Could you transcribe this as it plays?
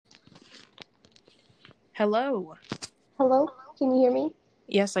Hello. Hello? Can you hear me?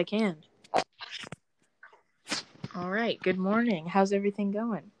 Yes, I can. All right. Good morning. How's everything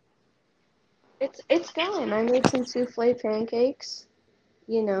going? It's going. I made some souffle pancakes,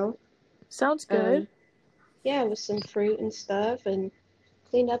 you know. Sounds good. Um, yeah, with some fruit and stuff and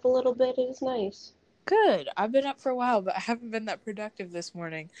cleaned up a little bit. It was nice. Good. I've been up for a while, but I haven't been that productive this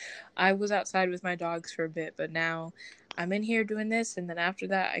morning. I was outside with my dogs for a bit, but now I'm in here doing this, and then after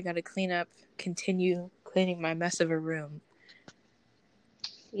that, I got to continue cleaning my mess of a room.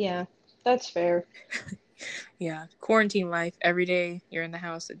 Yeah, that's fair. Yeah, quarantine life. Every day you're in the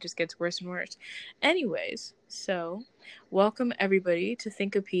house, it just gets worse and worse. Anyways, so welcome everybody to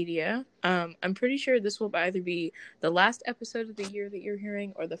Thinkopedia. I'm pretty sure this will either be the last episode of the year that you're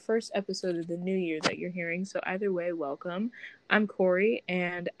hearing or the first episode of the new year that you're hearing. So either way, welcome. I'm Corey,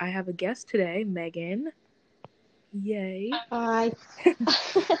 and I have a guest today, Megan. Yay. Hi.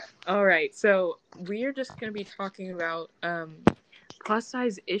 All right, so we are just going to be talking about plus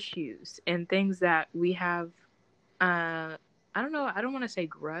size issues and things that we have I don't know, I don't want to say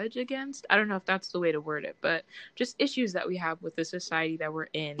grudge against. I don't know if that's the way to word it, but just issues that we have with the society that we're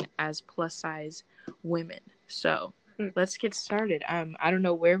in as plus size women. So let's get started. I don't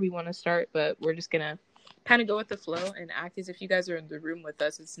know where we want to start, but we're just gonna kind of go with the flow and act as if you guys are in the room with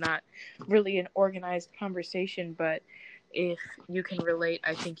us. It's not really an organized conversation, but if you can relate,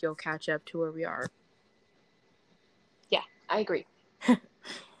 I think you'll catch up to where we are. Yeah, I agree.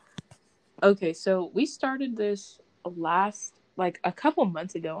 Okay, so we started this a couple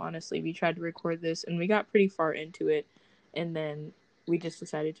months ago, honestly. We tried to record this and we got pretty far into it, and then we just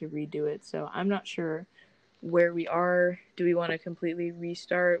decided to redo it. So I'm not sure where we are. Do we want to completely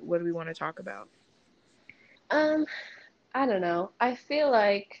restart? What do we want to talk about? I don't know. I feel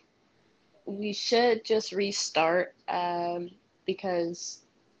like we should just restart, because,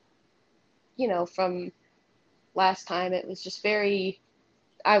 from last time it was just very,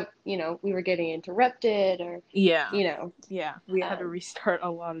 we were getting interrupted or, Yeah. you know, Yeah, we had to restart a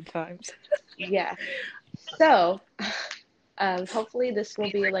lot of times. yeah. So, hopefully this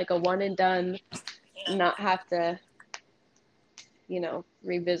will be like a one and done, not have to,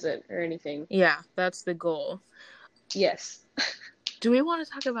 revisit or anything. Yeah, that's the goal. Yes. Do we want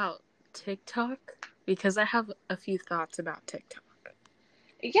to talk about TikTok? Because I have a few thoughts about TikTok.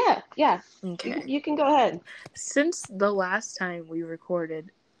 Yeah. Okay. You can go ahead. Since the last time we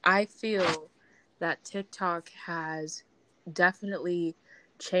recorded, I feel that TikTok has definitely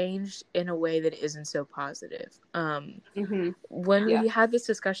changed in a way that isn't so positive. When we had this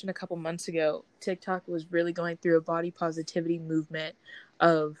discussion a couple months ago, TikTok was really going through a body positivity movement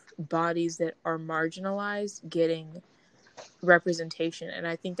of bodies that are marginalized getting representation, and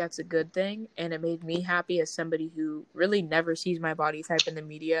I think that's a good thing, and it made me happy as somebody who really never sees my body type in the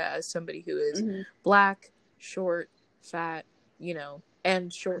media, as somebody who is black, short, fat,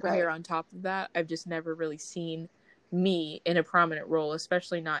 and short hair on top of that. I've just never really seen me in a prominent role,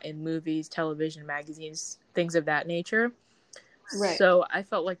 especially not in movies, television, magazines, things of that nature. Right. So I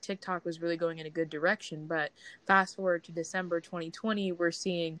felt like TikTok was really going in a good direction. But fast forward to December 2020, we're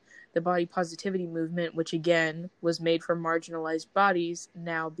seeing the body positivity movement, which again was made for marginalized bodies,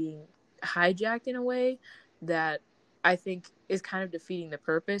 now being hijacked in a way that I think is kind of defeating the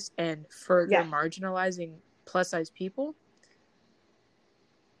purpose and further marginalizing plus size people.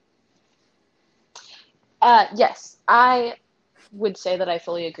 Yes, I would say that I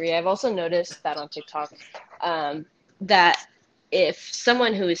fully agree. I've also noticed that on TikTok, that if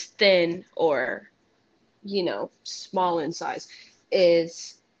someone who is thin or, small in size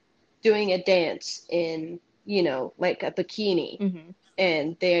is doing a dance in, like a bikini,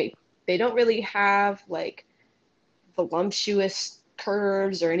 and they don't really have like voluptuous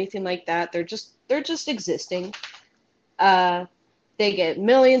curves or anything like that. They're just existing. They get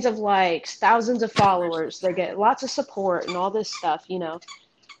millions of likes, thousands of followers. They get lots of support and all this stuff, And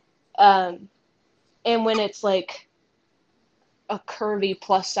when it's like a curvy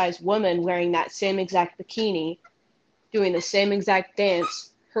plus size woman wearing that same exact bikini, doing the same exact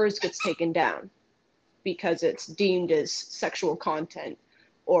dance, hers gets taken down because it's deemed as sexual content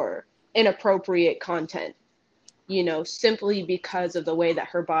or inappropriate content, simply because of the way that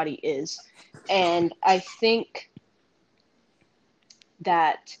her body is. And I think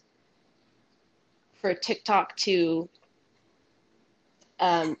that for TikTok to,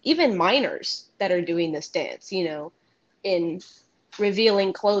 even minors that are doing this dance, in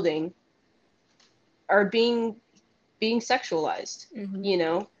revealing clothing, are being sexualized,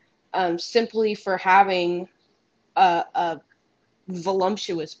 simply for having a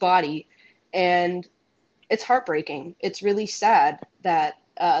voluptuous body. And it's heartbreaking. It's really sad that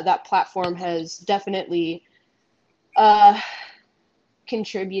that platform has definitely uh,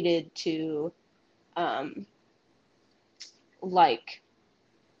 contributed to um, like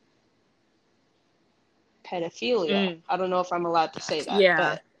pedophilia. Mm, I don't know if I'm allowed to say that,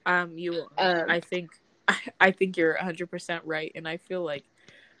 yeah, but you are. um, I think you're 100% right, and I feel like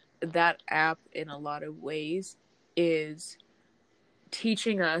that app in a lot of ways is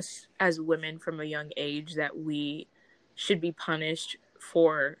teaching us as women from a young age that we should be punished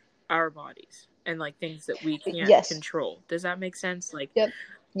for our bodies and like things that we can't yes, control. Does that make sense? Like, yep,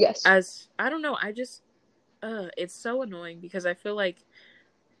 yes, as I don't know, I just it's so annoying because I feel like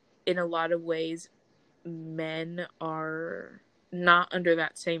in a lot of ways men are not under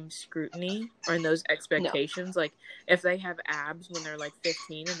that same scrutiny or in those no, expectations. Like if they have abs when they're like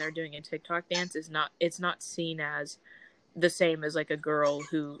 15 and they're doing a TikTok dance, is not it's not seen as the same as like a girl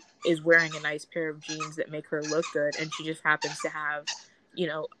who is wearing a nice pair of jeans that make her look good and she just happens to have, you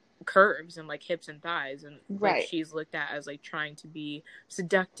know, curves and like hips and thighs, and like right, she's looked at as like trying to be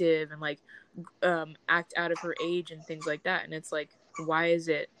seductive and like act out of her age and things like that. And it's like, why is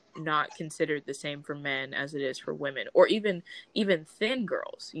it not considered the same for men as it is for women, or even thin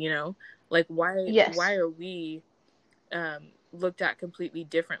girls, you know? Like why yes, are we looked at completely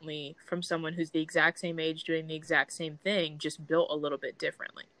differently from someone who's the exact same age doing the exact same thing, just built a little bit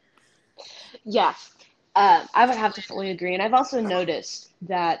differently? yeah. I would have to fully agree, and I've also noticed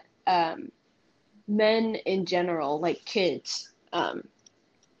that men in general, like kids,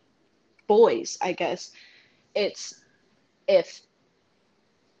 boys, I guess, it's if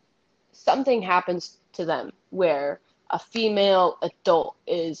something happens to them where a female adult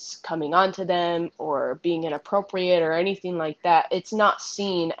is coming onto them or being inappropriate or anything like that, it's not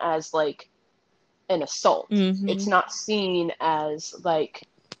seen as like an assault. It's Mm-hmm. not seen as like,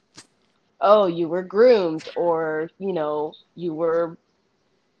 oh, you were groomed or, you were,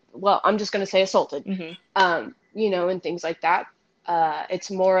 well, I'm just going to say assaulted, Mm-hmm. and things like that.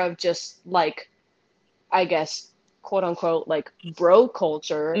 It's more of just like, I guess, quote unquote, like bro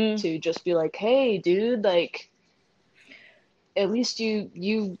culture Mm. to just be like, hey, dude, like, at least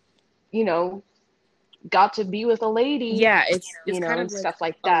you know, got to be with a lady, Yeah, it's kind and of like stuff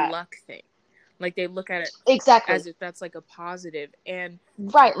like a that. luck thing. Like they look at it Exactly. as if that's like a positive. And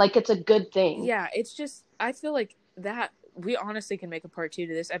Right, like it's a good thing. yeah, it's just I feel like that we honestly can make a part two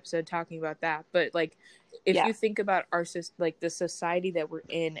to this episode talking about that. But like, if Yeah. you think about our like the society that we're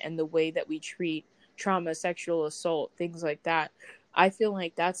in and the way that we treat trauma, sexual assault, things like that, I feel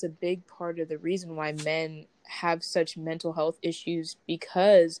like that's a big part of the reason why men have such mental health issues,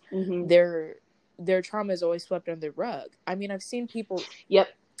 because Mhm. their their trauma is always swept under the rug. I mean, Yep.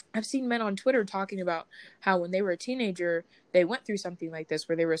 I've seen men on Twitter talking about how when they were a teenager, they went through something like this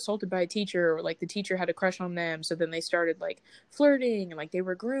where they were assaulted by a teacher, or like the teacher had a crush on them. So then they started like flirting and like they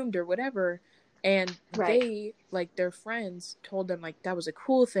were groomed or whatever. And Right. they, like their friends told them like that was a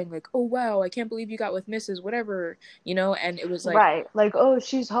cool thing. Like, oh wow, I can't believe you got with Mrs. Whatever, you know? And it was like, Right. Like, oh,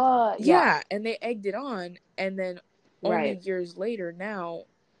 she's hot. Yeah. yeah, and they egged it on, and then only Right. years later now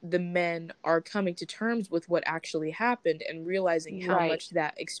the men are coming to terms with what actually happened and realizing how Right. much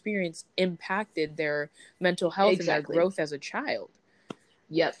that experience impacted their mental health and their Exactly. growth as a child.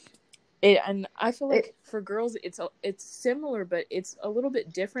 Yep. And I feel It like for girls it's similar, but it's a little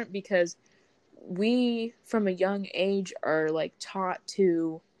bit different because we from a young age are like taught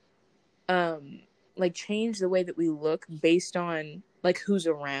to um like change the way that we look based on like who's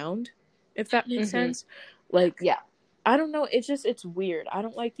around, if that makes mhm. sense. Like Yeah. I don't know, it's weird. I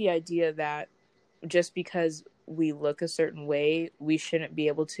don't like the idea that just because we look a certain way we shouldn't be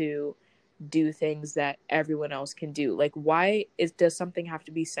able to do things that everyone else can do. Like why does something have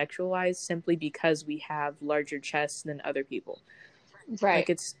to be sexualized simply because we have larger chests than other people? Right. Like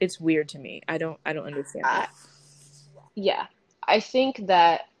it's weird to me. I don't understand I that. yeah. I think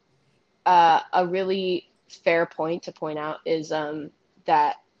that a really fair point to point out is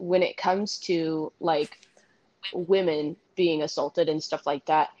that when it comes to like women being assaulted and stuff like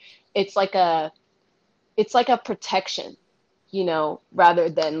that, it's like a it's like a protection, rather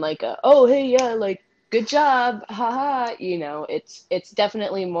than like a, oh hey yeah, like good job, haha, it's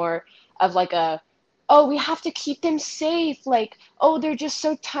definitely more of like a, oh we have to keep them safe, like oh they're just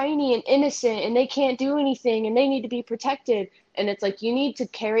so tiny and innocent and they can't do anything and they need to be protected. And it's like you need to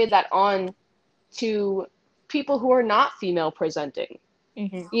carry that on to people who are not female presenting,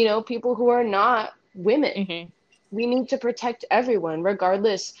 Mhm. people who are not women. Mhm. We need to protect everyone,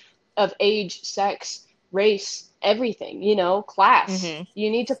 regardless of age, sex, race, everything, class. Mhm. You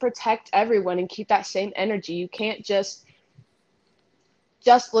need to protect everyone and keep that same energy. You can't just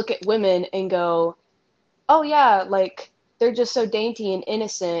look at women and go, "Oh yeah, like they're just so dainty and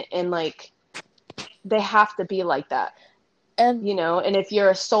innocent, and like they have to be like that, And you know? And if you're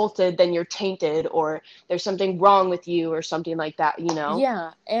assaulted, then you're tainted, or there's something wrong with you or something like that, you know?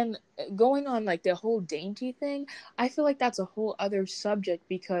 yeah, and going on like the whole dainty thing, I feel like that's a whole other subject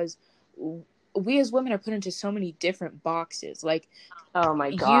because we as women are put into so many different boxes. Like Oh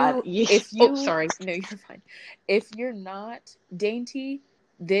my God. you, if Oh, you, sorry. no, you're fine. If you're not dainty,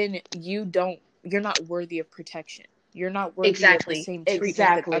 then you're not worthy of protection. You're not worthy of the Exactly. same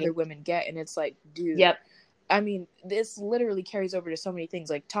treatment that other Exactly. women get. And it's like, dude, Yep. I mean, this literally carries over to so many things.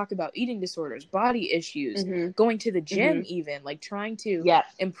 Like, talk about eating disorders, body issues, Mhm. going to the gym, Mhm. even like trying to Yep.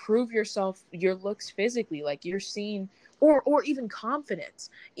 improve yourself, your looks physically. Like, you're seen, or even confidence,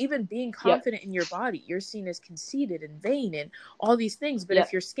 even being Yep. confident in your body. You're seen as conceited and vain and all these things. But if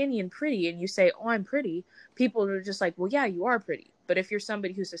Yep. you're skinny and pretty, and you say, "Oh, I'm pretty," people are just like, "Well, yeah, you are pretty." But if you're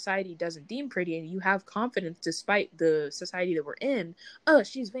somebody who society doesn't deem pretty, and you have confidence despite the society that we're in, oh,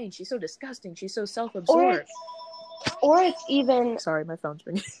 she's vain, she's so disgusting, she's so Or self-absorbed. it's or it's even Sorry, my phone's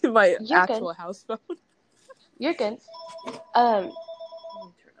ringing. My you're good. actual house phone. You're good. Um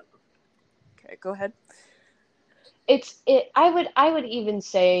Okay, go ahead. I would even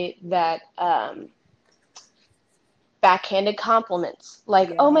say that backhanded compliments.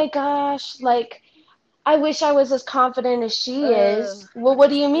 Like, "Oh Yeah. my gosh, like I wish I was as confident as she is." Well, I what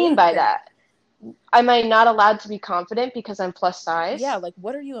do you mean hate by that. that? Am I not allowed to be confident because I'm plus Yeah, size? like,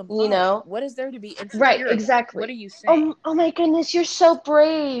 what are you You implying? know? What is there to be Right, insecure about? What are exactly. you saying? Oh my goodness, you're so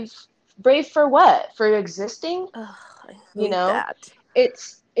brave. Brave for what? For existing? Ugh, I You hate know? that. It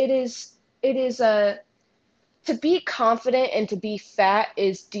is a to be confident and to be fat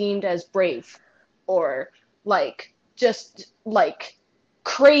is deemed as brave, or like just like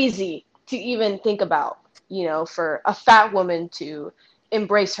crazy to even think about, you know, for a fat woman to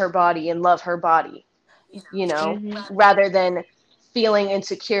embrace her body and love her body, you know, Mm-hmm. rather than feeling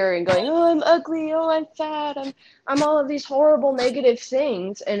insecure and going, "Oh, I'm ugly, oh, I'm fat, I'm all of these horrible negative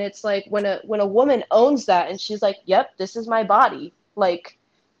things." And it's like when a woman owns that and she's like, "Yep, this is my body. Like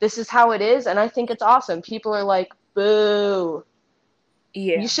this is how it is, and I think it's awesome." People are like, "Boo."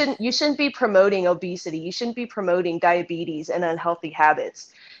 You Yeah. shouldn't you shouldn't be promoting obesity. You shouldn't be promoting diabetes and unhealthy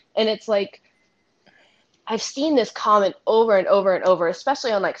habits. And it's like I've seen this comment over and over and over,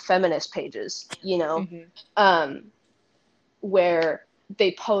 especially on like feminist pages, you know, Mm-hmm. um, where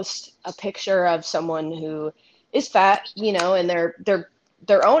they post a picture of someone who is fat, you know, and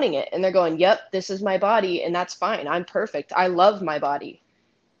they're owning it and they're going, "Yep, this is my body and that's fine. I'm perfect. I love my body."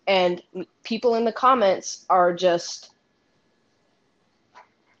 And people in the comments are just,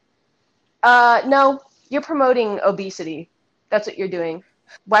 no, you're promoting obesity. That's what you're doing.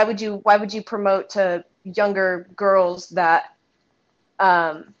 Why would you promote to younger girls that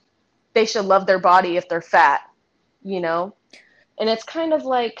um, they should love their body if they're fat, you know? And it's kind of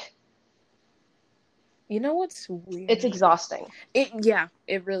like You know what's it's weird? exhausting. Yeah,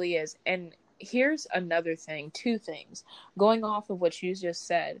 it really is. And here's another thing, two things. Going off of what you just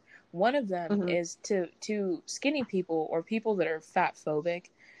said, one of them Mhm. is to skinny people or people that are fat phobic,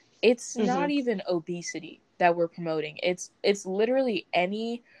 it's not Mhm. even obesity that we're promoting. It's literally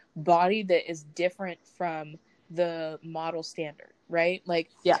any body that is different from the model standard, right?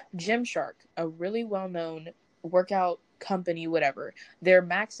 Like Yeah. Gymshark, a really well-known workout company, whatever, their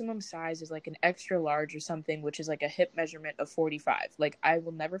maximum size is like an extra large or something, which is like a hip measurement of 45. Like, I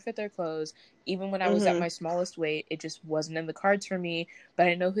will never fit their clothes. Even when I was at Mhm. my smallest weight, it just wasn't in the cards for me. But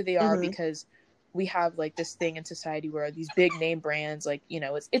I know who they are Mhm. because we have like this thing in society where these big name brands, like,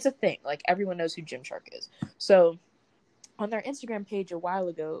 it's a thing. Like, everyone knows who Gymshark is. So on their Instagram page a while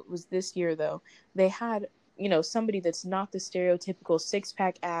ago, it was this year though, they had, somebody that's not the stereotypical six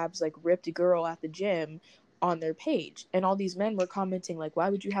pack abs, like ripped girl at the gym on their page. And all these men were commenting, like, why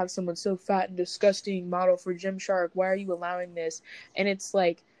would you have someone so fat and disgusting model for Gymshark? Why are you allowing this? And it's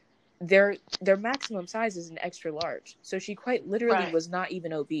like, their maximum size is an extra large. So she quite literally Right. was not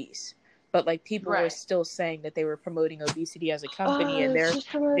even obese. But like, people were Right. still saying that they were promoting obesity as a company, and Oh, their she's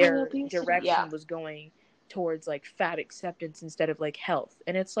promoting their obesity. Yeah. direction was going towards like fat acceptance instead of like health.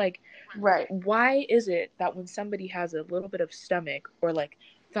 And it's like, Right. why is it that when somebody has a little bit of stomach or like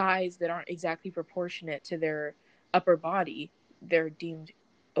thighs that aren't exactly proportionate to their upper body, they're deemed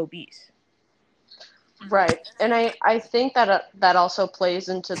obese? Right. And I think that that also plays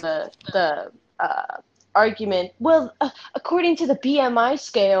into the argument. Well, according to the BMI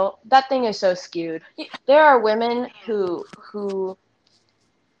scale, that thing is so skewed. There are women who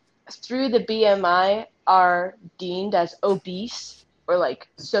through the BMI are deemed as obese or like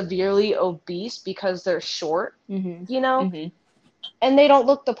severely obese because they're short, Mm-hmm. you know, Mm-hmm. and they don't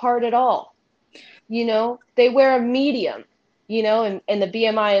look the part at all. You know, they wear a medium. you know, and the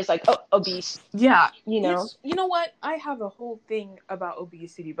BMI is like, oh, obese, Yeah, you know. it's, you know what? I have a whole thing about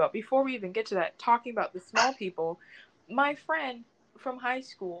obesity, but before we even get to that, talking about the small people, my friend from high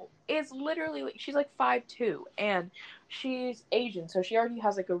school is literally like, she's like 5'2", and she's Asian, so she already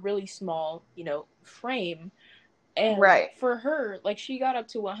has like a really small, frame. And Right, for her, like, she got up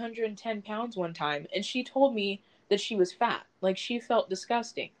to 110 pounds one time, and she told me that she was fat. Like, she felt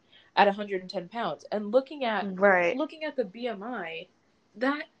disgusting at 110 pounds. And right, looking at the BMI,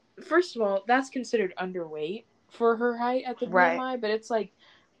 that, first of all, that's considered underweight for her height at the right, BMI, but it's like,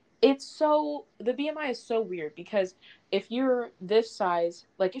 it's so, the BMI is so weird because if you're this size,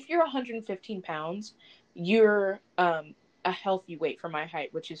 like if you're 115 pounds, you're a healthy weight for my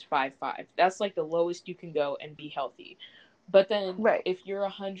height, which is 5'5". That's like the lowest you can go and be healthy. But then right, if you're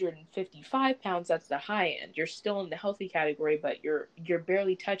 155 pounds, that's the high end. You're still in the healthy category, but you're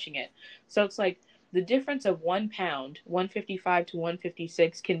barely touching it. So it's like the difference of 1 pound, 155 to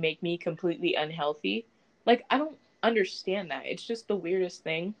 156, can make me completely unhealthy. Like, I don't understand that. It's just the weirdest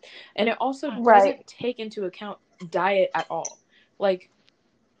thing. And it also right, doesn't take into account diet at all. Like,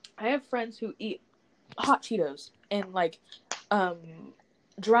 I have friends who eat hot Cheetos and like um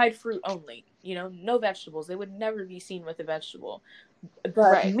dried fruit only, no vegetables. They would never be seen with a vegetable. But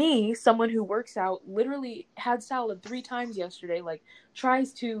right, me, someone who works out, literally had salad 3 times yesterday, like,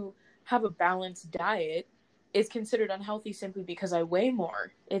 tries to have a balanced diet, is considered unhealthy simply because I weigh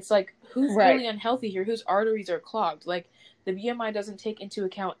more. It's like, who's right, really unhealthy here? Whose arteries are clogged? Like, the BMI doesn't take into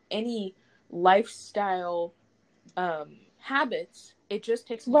account any lifestyle habits. It just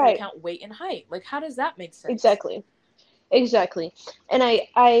takes into right, account weight and height. Like, how does that make sense? exactly, exactly. And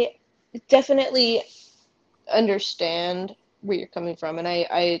I definitely understand where you're coming from, and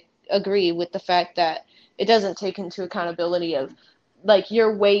I agree with the fact that it doesn't take into accountability of, like,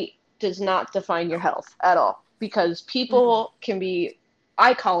 your weight does not define your health at all, because Mm-hmm. people can be,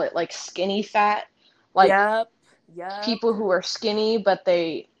 I call it like skinny fat, like Yep. Yep. people who are skinny but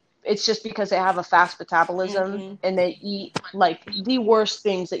it's just because they have a fast metabolism Mm-hmm. and they eat like the worst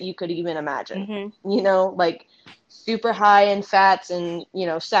things that you could even imagine, Mm-hmm. you know, like super high in fats and, you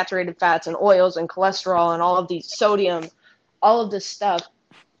know, saturated fats and oils and cholesterol and all of these sodium, all of this stuff.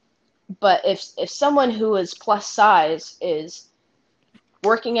 But if someone who is plus size is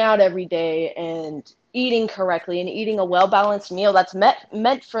working out every day and eating correctly and eating a well balanced meal that's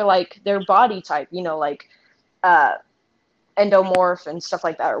meant for like their body type, you know, like uh endomorph and stuff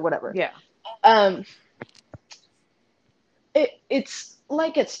like that or whatever. Yeah. Um, it's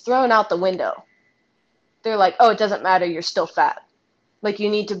like it's thrown out the window. They're like, oh, it doesn't matter. You're still fat. Like, you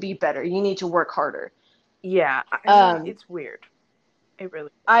need to be better. You need to work harder. Yeah. I mean, Um, it's weird. It really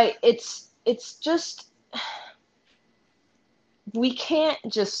is. it's just, we can't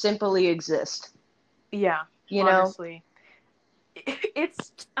just simply exist. Yeah. You know? Honestly,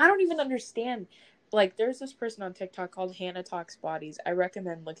 it's, I don't even understand. Like, there's this person on TikTok called Hannah Talks Bodies. I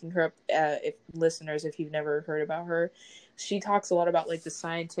recommend looking her up, if listeners, if you've never heard about her. She talks a lot about like the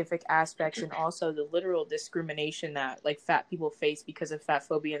scientific aspects and also the literal discrimination that like fat people face because of fat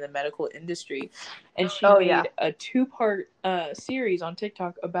phobia in the medical industry. And she Oh yeah. made a 2-part series on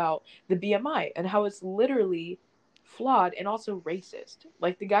TikTok about the BMI and how it's literally flawed and also racist.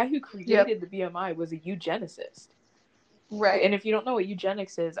 Like, the guy who Yep. created the BMI was a eugenicist. Right. And if you don't know what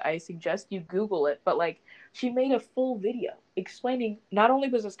eugenics is, I suggest you Google it. But like, she made a full video explaining not only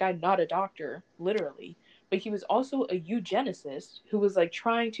was this guy not a doctor, literally, but he was also a eugenicist who was like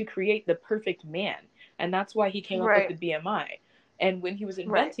trying to create the perfect man. And that's why he came up with Right. the BMI. And when he was Right.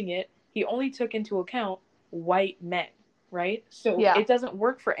 inventing it, he only took into account white men, right? So Yeah. it doesn't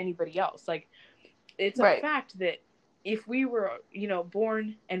work for anybody else. Like, it's a Right. fact that if we were,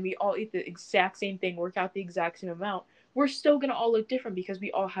 born and we all eat the exact same thing, work out the exact same amount, we're still gonna all look different because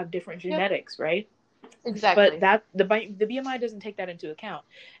we all have different Yep. genetics, right? But Exactly. that the BMI doesn't take that into account,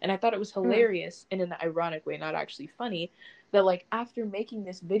 and I thought it was Mm. hilarious and in an ironic way, not actually funny, that like after making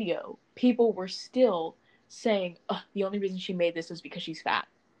this video, people were still saying, oh, the only reason she made this is because she's fat.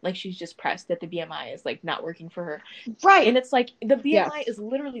 Like, she's just pressed that the BMI is like not working for her. Right. And it's like, the Yeah. BMI is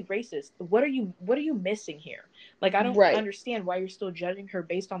literally racist. What are you missing here? Like, I don't Right. understand why you're still judging her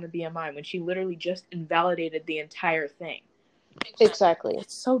based on the BMI when she literally just invalidated the entire thing. Exactly.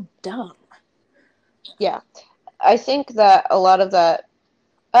 It's so dumb. Yeah. I think that a lot of that,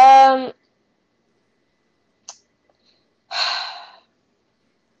 um,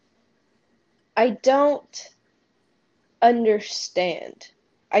 I don't understand.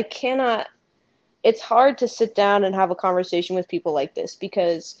 I cannot, it's hard to sit down and have a conversation with people like this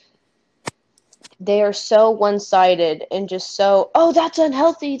because they are so one-sided and just so, oh, that's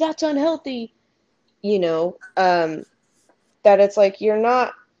unhealthy, you know. that it's like you're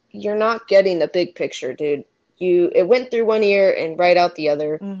not getting the big picture, dude. It went through one ear and right out the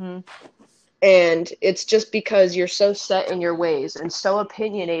other. Mm-hmm. And it's just because you're so set in your ways and so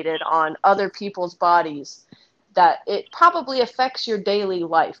opinionated on other people's bodies that it probably affects your daily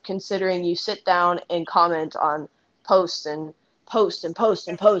life, considering you sit down and comment on posts and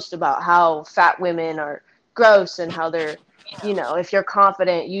post about how fat women are gross and how they're, if you're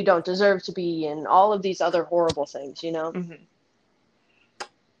confident, you don't deserve to be, and all of these other horrible things, you know? Mm-hmm.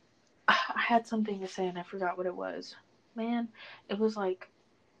 I had something to say and I forgot what it was. Man, it was like,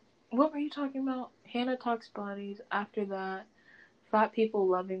 what were you talking about? Hannah talks bodies. After that, fat people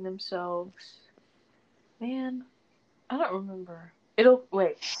loving themselves. Man, I don't remember.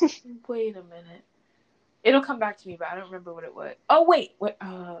 Wait a minute. It'll come back to me, but I don't remember what it was. Oh wait, what?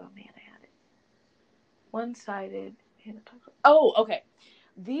 Oh man, I had it. One-sided. Oh, okay.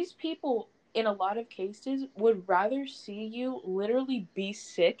 These people, in a lot of cases, would rather see you literally be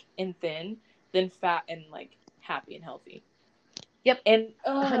sick and thin than fat and like happy and healthy. Yep, And it's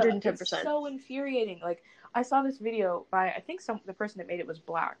 110%. so infuriating. Like I saw this video by I think the person that made it was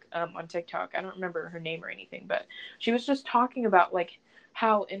black on TikTok. I don't remember her name or anything, but she was just talking about like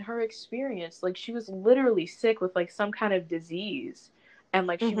how in her experience, like she was literally sick with like some kind of disease, and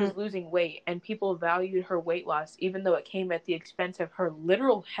like she Mm-hmm. was losing weight, and people valued her weight loss even though it came at the expense of her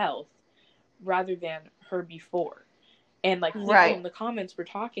literal health rather than her before. And like people Right. in the comments were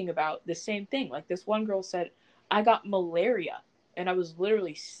talking about the same thing. Like this one girl said, I got malaria and I was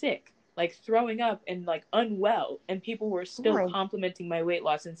literally sick, like throwing up and like unwell. And people were still Right. complimenting my weight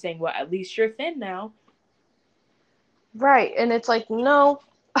loss and saying, well, at least you're thin now. Right. And it's like, no,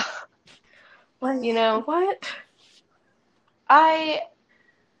 Like, you know, what? I,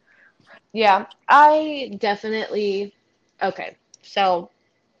 yeah, I definitely, okay. So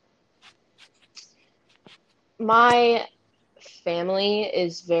my family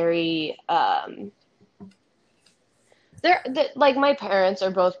is very, they're like my parents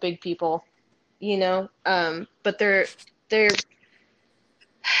are both big people, but they're,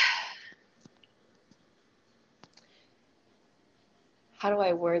 how do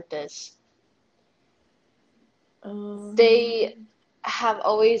I word this? They Um, have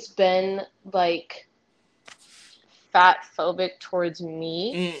always been like fat phobic towards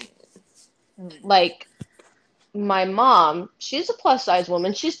me. mm, mm, Like my mom, she's a plus size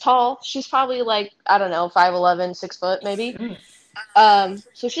woman. She's tall. She's probably like, I don't know, 5'11", 6 foot maybe. mm.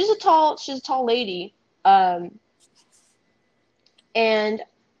 So she's a tall lady. Um, and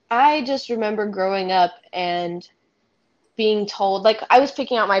I just remember growing up and being told, like, I was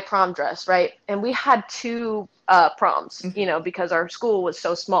picking out my prom dress, right? And we had two proms, Mm-hmm. because our school was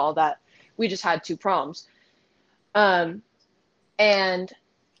so small that we just had two proms. Um, and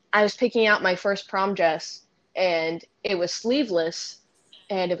I was picking out my first prom dress, and it was sleeveless,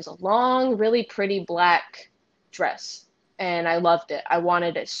 and it was a long, really pretty black dress, and I loved it. I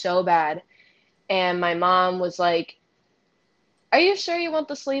wanted it so bad. And my mom was like, "Are you sure you want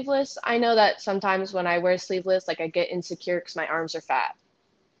the sleeveless? I know that sometimes when I wear sleeveless, like I get insecure because my arms are fat."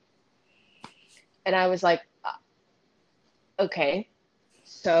 And I was like, "Okay,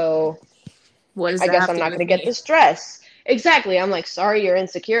 so What does I that guess have I'm to do not with going to get me? this dress." Exactly. I'm like, "Sorry, you're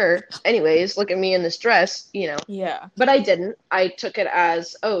insecure. Anyways, look at me in this dress. Yeah. But I didn't. I took it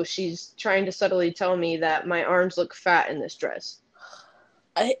as, oh, she's trying to subtly tell me that my arms look fat in this dress.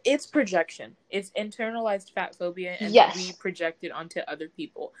 It's projection. It's internalized fat phobia, and then we Yes, project it onto other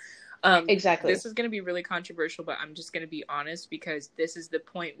people. exactly. This is going to be really controversial, but I'm just going to be honest because this is the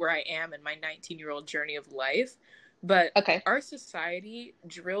point where I am in my 19-year-old journey of life. But Okay. our society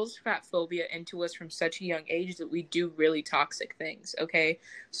drills fat phobia into us from such a young age that we do really toxic things. Okay. Yep.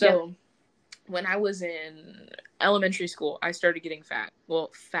 So when I was in elementary school, I started getting fat.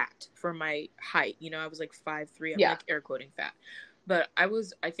 Well, fat for my height. I was like 5'3". I'm Yeah. like air quoting fat. But I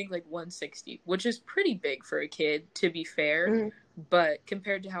was, I think, like 160, which is pretty big for a kid, to be fair. Hmm. But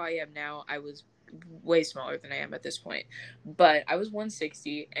compared to how I am now, I was way smaller than I am at this point. But I was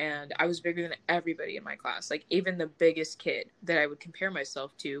 160, and I was bigger than everybody in my class. Like, even the biggest kid that I would compare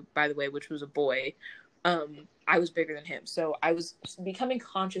myself to, by the way, which was a boy, I was bigger than him. So I was becoming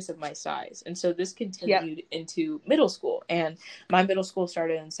conscious of my size. And so this Yep. continued into middle school. And my middle school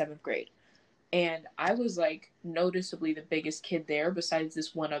started in 7th grade. And I was like noticeably the biggest kid there besides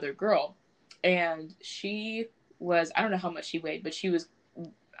this one other girl. And she was, I don't know how much she weighed, but she was,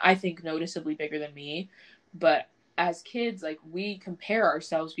 I think, noticeably bigger than me. But as kids, like, we compare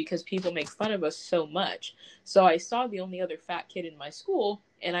ourselves because people make fun of us so much. So I saw the only other fat kid in my school,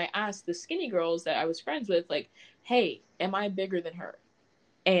 and I asked the skinny girls that I was friends with, like, hey, am I bigger than her?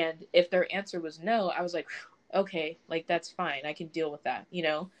 And if their answer was no, I was like, okay, like that's fine. I can deal with that, you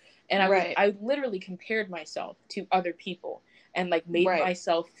know? And Right. I literally compared myself to other people and like made Right.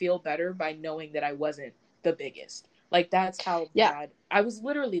 myself feel better by knowing that I wasn't the biggest. Like that's how Yeah. bad. I was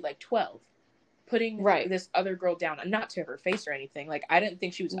literally like 12 putting Right. this other girl down, and not to her face or anything. Like I didn't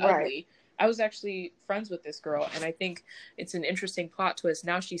think she was Right. ugly. I was actually friends with this girl, and I think it's an interesting plot twist.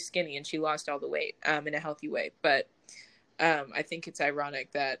 Now she's skinny and she lost all the weight in a healthy way. But I think it's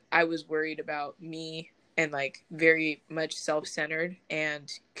ironic that I was worried about me and like very much self-centered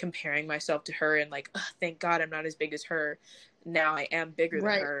and comparing myself to her and like, oh, thank God I'm not as big as her. Now I am bigger than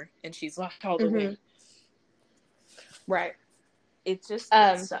Right. her and she's lost all the Mm-hmm. weight. Right. It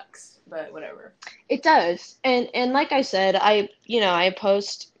sucks, but whatever. It does. And like I said, I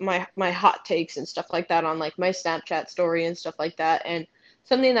post my hot takes and stuff like that on like my Snapchat story and stuff like that. And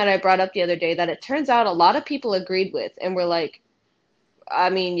something that I brought up the other day that it turns out a lot of people agreed with and were like, I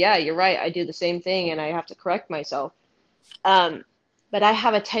mean, yeah, you're right. I do the same thing and I have to correct myself. Um, but I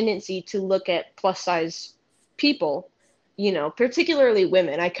have a tendency to look at plus size people, particularly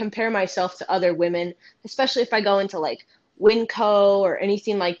women. I compare myself to other women, especially if I go into like Winco or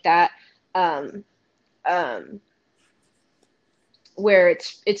anything like that. Um, um, where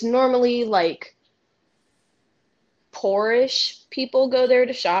it's normally like poorish people go there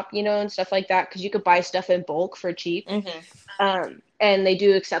to shop, and stuff like that, because you could buy stuff in bulk for cheap. Mm-hmm. And they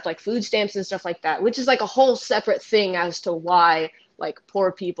do accept like food stamps and stuff like that, which is like a whole separate thing as to why like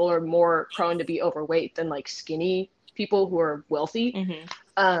poor people are more prone to be overweight than like skinny people who are wealthy. Mm-hmm.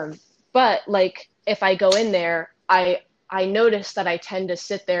 Um, but like if I go in there, I notice that I tend to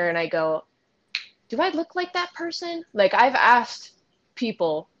sit there and I go, do I look like that person? Like I've asked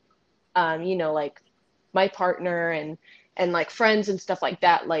people, like my partner and like friends and stuff like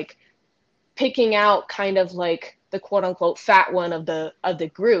that, like picking out kind of like the quote unquote fat one of the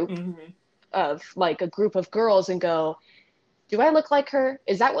group Mm-hmm. of like a group of girls and go, do I look like her?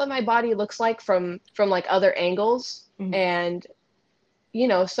 Is that what my body looks like from like other angles? Mm-hmm. And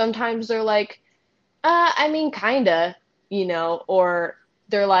sometimes they're like, I mean, kinda, or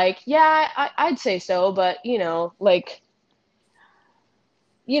they're like, yeah, I'd say so, but like,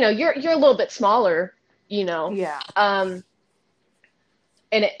 you're a little bit smaller, you know. Yeah. Um,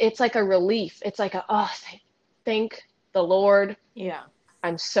 and it's like a relief. It's like thank the Lord. Yeah.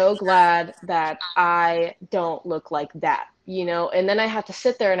 I'm so glad that I don't look like that, And then I have to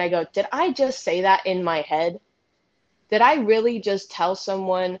sit there and I go, did I just say that in my head? Did I really just tell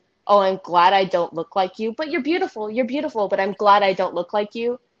someone, oh, I'm glad I don't look like you, but you're beautiful, but I'm glad I don't look like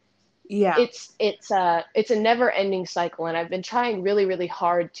you? Yeah. It's a never ending cycle, and I've been trying really, really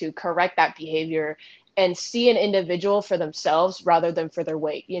hard to correct that behavior and see an individual for themselves rather than for their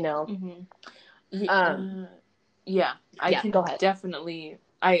weight. Mm-hmm. Um, Yeah, I yeah, go can ahead. definitely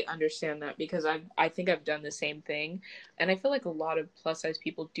I understand that because I think I've done the same thing, and I feel like a lot of plus size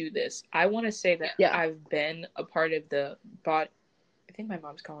people do this. I want to say that Yeah, I've been a part of the bot. I think my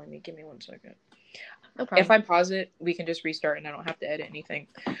mom's calling me. Give me 1 second. no If problem. I pause it, we can just restart, and I don't have to edit anything.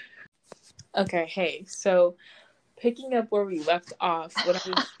 Okay, hey. So picking up where we left off, what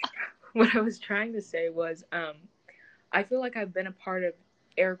I was trying to say was I feel like I've been a part of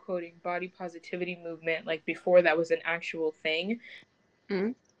air quoting body positivity movement like before that was an actual thing.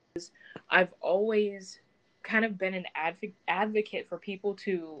 Mm-hmm. I've always kind of been an advocate for people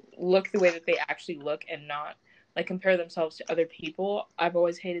to look the way that they actually look and not like compare themselves to other people. I've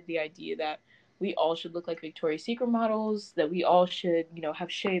always hated the idea that we all should look like Victoria's Secret models, that we all should,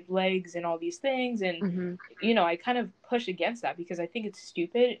 have shaved legs and all these things. And, Mm-hmm. I kind of push against that because I think it's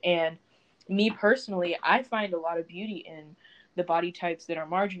stupid. And me personally, I find a lot of beauty in the body types that are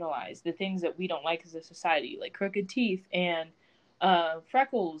marginalized, the things that we don't like as a society, like crooked teeth and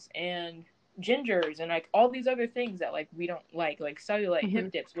freckles and gingers and like all these other things that like we don't like cellulite, Mm-hmm.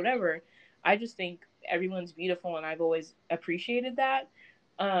 hip dips, whatever. I just think everyone's beautiful, and I've always appreciated that.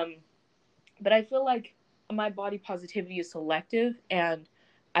 Um, but I feel like my body positivity is selective, and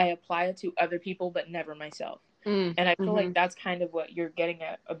I apply it to other people, but never myself. And I feel Mm-hmm. like that's kind of what you're getting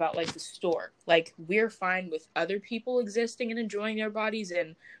at about like the store. Like we're fine with other people existing and enjoying their bodies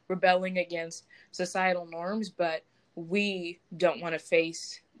and rebelling against societal norms, but we don't want to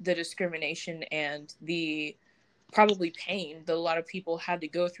face the discrimination and the probably pain that a lot of people had to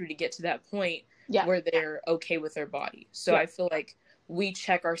go through to get to that point Yeah, where they're okay with their body. So yeah, I feel like we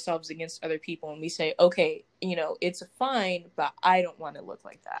check ourselves against other people and we say, okay, it's fine, but I don't want to look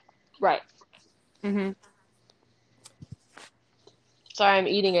like that. right. Mm-hmm. Sorry, I'm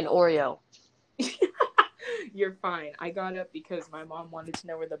eating an Oreo. You're fine. I got up because my mom wanted to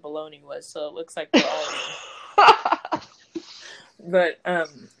know where the bologna was, so it looks like we're all eating. But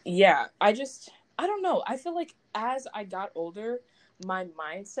yeah, I I don't know. I feel like as I got older, my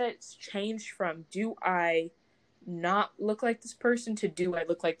mindset's changed from do I not look like this person to do I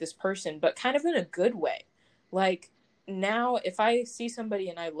look like this person, but kind of in a good way. Like now, if I see somebody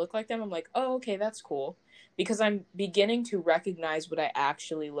and I look like them, I'm like, oh, okay, that's cool. Because I'm beginning to recognize what I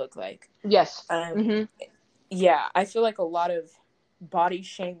actually look like. Yes. Um, Mm-hmm. yeah, I feel like a lot of body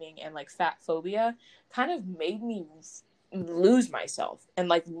shaming and like fat phobia kind of made me lose myself and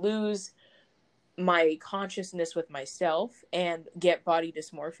like lose my consciousness with myself and get body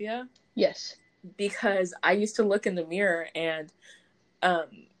dysmorphia Yes. because I used to look in the mirror and um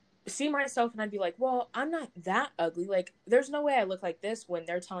see myself and I'd be like, well, I'm not that ugly. Like, there's no way I look like this when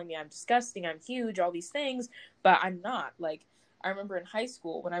they're telling me I'm disgusting, I'm huge, all these things, but I'm not. Like, I remember in high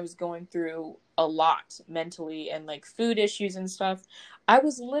school when I was going through a lot mentally and like food issues and stuff, I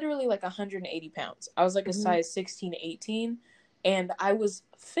was literally like 180 pounds. I was like a Mm-hmm. size 16, 18, and I was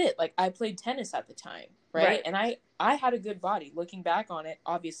fit. Like, I played tennis at the time, right? Right. And I had a good body. Looking back on it,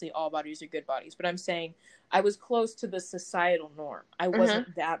 obviously all bodies are good bodies, but I'm saying I was close to the societal norm. I Mm-hmm.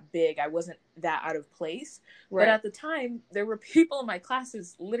 wasn't that big. I wasn't that out of place. But Right. at the time, there were people in my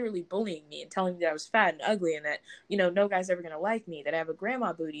classes literally bullying me and telling me that I was fat and ugly and that, no guy's ever going to like me, that I have a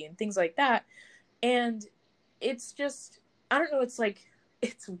grandma booty and things like that. And it's just, I don't know, it's like,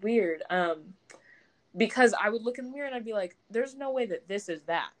 it's weird. Because I would look in the mirror and I'd be like, there's no way that this is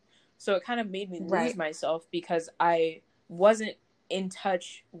that. So it kind of made me lose Right. myself because I wasn't in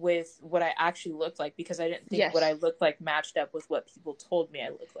touch with what I actually looked like because I didn't think what Yes. I looked like matched up with what people told me I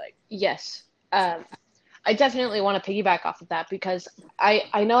looked like. Yes. I definitely want to piggyback off of that because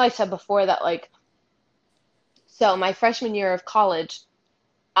I know I said before that like so my freshman year of college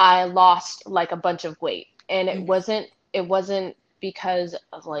I lost like a bunch of weight and Mm-hmm. it wasn't because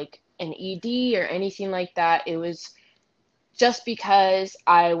of like an ED or anything like that. It was just because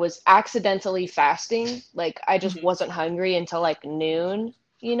I was accidentally fasting. Like I just Mm-hmm. wasn't hungry until like noon,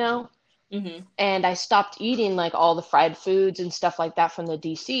 you know? Mm-hmm. And I stopped eating like all the fried foods and stuff like that from the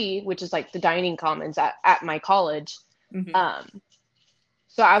DC, which is like the dining commons at my college. Mm-hmm. Um,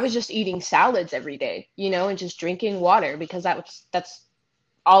 so I was just eating salads every day, and just drinking water because that's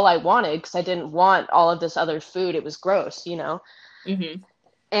all I wanted because I didn't want all of this other food. It was gross. Mm-hmm.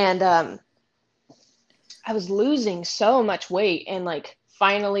 And I was losing so much weight and like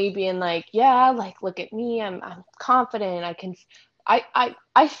finally being like, yeah, like look at me, I'm confident,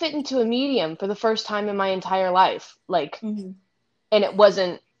 I fit into a medium for the first time in my entire life. Like, Mm-hmm. and it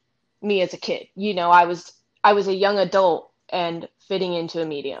wasn't me as a kid. I was a young adult and fitting into a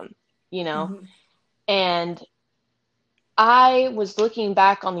medium. Mm-hmm. And I was looking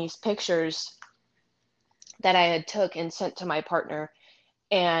back on these pictures that I had took and sent to my partner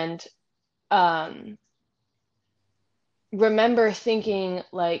and um remember thinking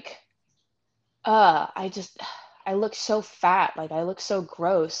like I look so fat, like I look so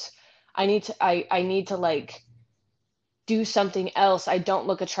gross. I need to like do something else. I don't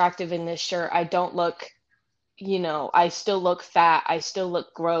look attractive in this shirt. I don't look, I still look fat. I still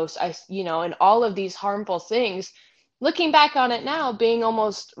look gross. And all of these harmful things. Looking back on it now, being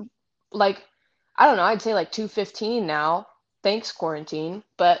almost like, I don't know, I'd say like 215 now. Thanks, quarantine.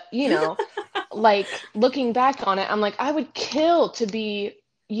 But, like looking back on it, I'm like, I would kill to be,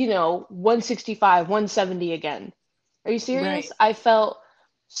 165, 170 again. Are you serious? Right. I felt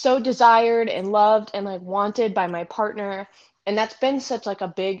so desired and loved and like wanted by my partner. And that's been such like a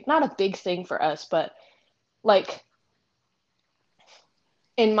big, not a big thing for us, but like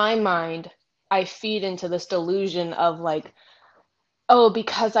in my mind, I feed into this delusion of like, oh,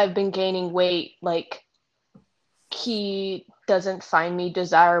 because I've been gaining weight, like he doesn't find me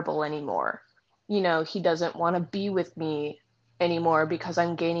desirable anymore. He doesn't want to be with me anymore because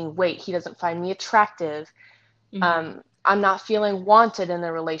I'm gaining weight. He doesn't find me attractive. Mm-hmm. I'm not feeling wanted in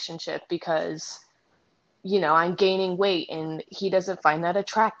the relationship because, I'm gaining weight and he doesn't find that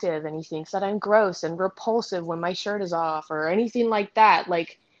attractive and he thinks that I'm gross and repulsive when my shirt is off or anything like that.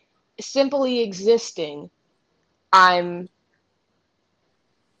 Like, simply existing, I'm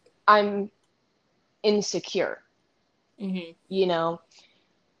I'm insecure, Mm-hmm. you know?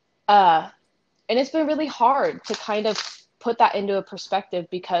 Uh, and it's been really hard to kind of put that into a perspective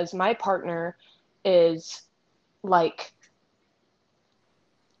because my partner is like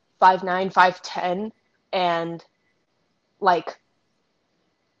 5'9", 5'10", and like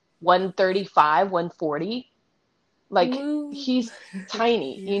 135, 140. Like Woo. he's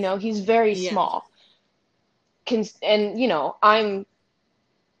tiny, Yeah. he's very Yeah. small. And I'm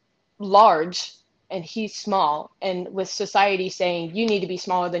large and he's small, and with society saying you need to be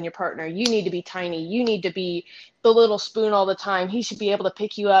smaller than your partner, you need to be tiny, you need to be the little spoon all the time, he should be able to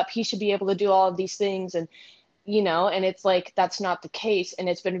pick you up, he should be able to do all of these things, and and it's like that's not the case. And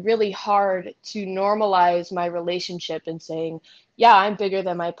it's been really hard to normalize my relationship and saying, yeah, I'm bigger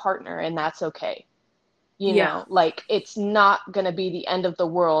than my partner, and that's okay. Yeah. Like it's not going to be the end of the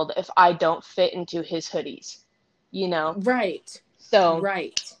world if I don't fit into his hoodies, you know? Right. So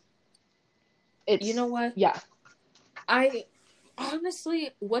Right. You it's, know what? yeah. I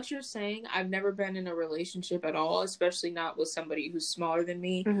honestly, what you're saying, I've never been in a relationship at all, especially not with somebody who's smaller than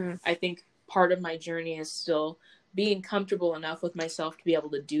me. Mm-hmm. I think part of my journey is still being comfortable enough with myself to be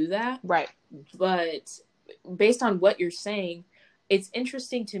able to do that. Right. But based on what you're saying, it's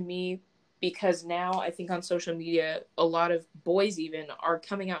interesting to me because now I think on social media, a lot of boys even are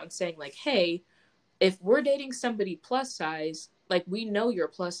coming out and saying, like, hey, if we're dating somebody plus size, like, we know you're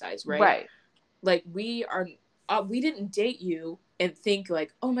plus size, right? Right. Like, we didn't date you and think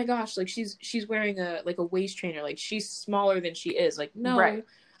like, oh my gosh, like she's wearing a waist trainer, like she's smaller than she is. Like, no, Right.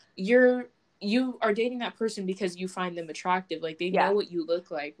 you are dating that person because you find them attractive. Like, they Yeah. know what you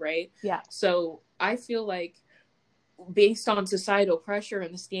look like, right? Yeah. So I feel like based on societal pressure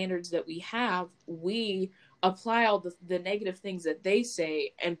and the standards that we have, we apply all the negative things that they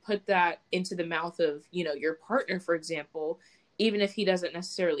say and put that into the mouth of, your partner, for example, even if he doesn't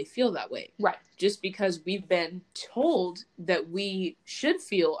necessarily feel that way. Right. Just because we've been told that we should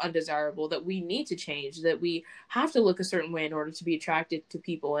feel undesirable, that we need to change, that we have to look a certain way in order to be attracted to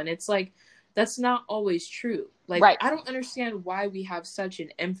people. And it's like, that's not always true. Like, Right. I don't understand why we have such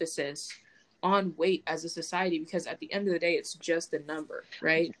an emphasis on weight as a society, because at the end of the day, it's just a number,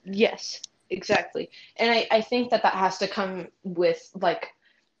 right? Yes, exactly. And I think that has to come with like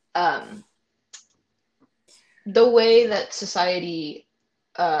um, the way that society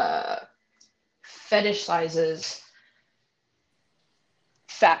uh, fetishizes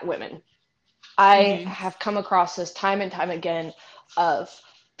fat women. I Mm-hmm. have come across this time and time again of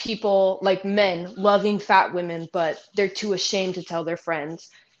people like men loving fat women, but they're too ashamed to tell their friends.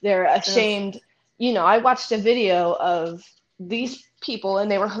 They're Ugh. ashamed. I watched a video of these people and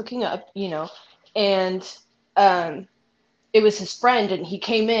they were hooking up, and um, it was his friend and he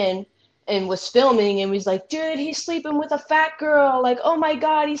came in and was filming and was like, dude, he's sleeping with a fat girl. Like, oh my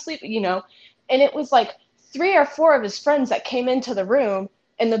God, he's sleeping. And it was like 3 or 4 of his friends that came into the room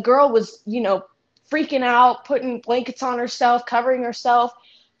and the girl was, freaking out, putting blankets on herself, covering herself.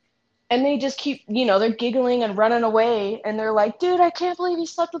 And they just keep, they're giggling and running away. And they're like, dude, I can't believe he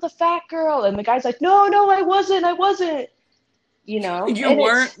slept with a fat girl. And the guy's like, no, no, I wasn't. I wasn't. You And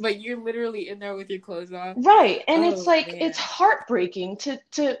weren't, it's but you're literally in there with your clothes off. right. And it's Oh like, it's man. heartbreaking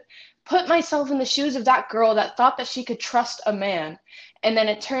to put myself in the shoes of that girl that thought that she could trust a man. And then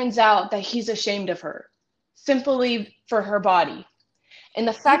it turns out that he's ashamed of her simply for her body. And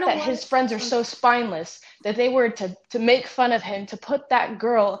the You fact know that what? his friends are Ugh. so spineless that they were to make fun of him, to put that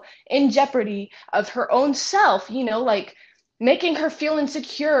girl in jeopardy of her own self, like making her feel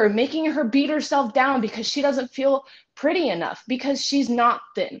insecure, making her beat herself down because she doesn't feel pretty enough, because she's not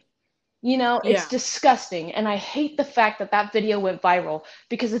thin. It's Yeah. disgusting. And I hate the fact that that video went viral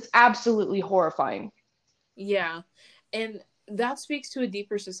because it's absolutely horrifying. Yeah. And that speaks to a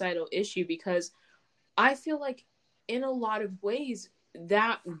deeper societal issue, because I feel like in a lot of ways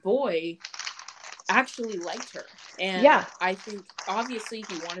that boy actually liked her. And Yeah, I think obviously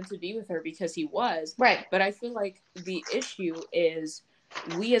he wanted to be with her because he was, right. but I feel like the issue is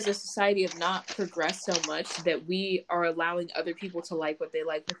we as a society have not progressed so much that we are allowing other people to like what they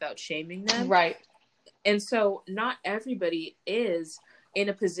like without shaming them. Right. And so not everybody is in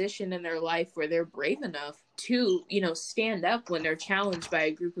a position in their life where they're brave enough to, stand up when they're challenged by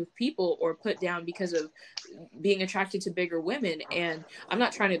a group of people or put down because of being attracted to bigger women. And I'm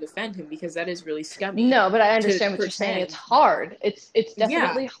not trying to defend him, because that is really scummy No, but I to understand what you're saying. It's pretend. hard. It's Yeah.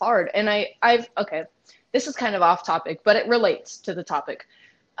 definitely hard. And I've okay, this is kind of off topic, but it relates to the topic.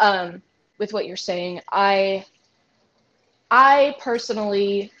 With what you're saying, I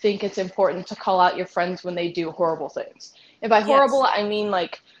personally think it's important to call out your friends when they do horrible things. And by horrible, Yes. I mean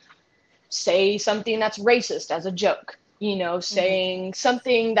like say something that's racist as a joke, Mm-hmm. saying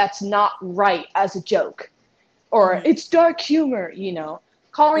something that's not right as a joke, or Mm-hmm. it's dark humor,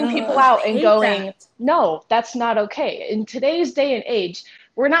 calling people Ugh, out and hate going, that. no, that's not okay. In today's day and age,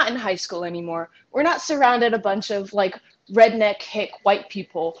 we're not in high school anymore. We're not surrounded a bunch of like redneck hick white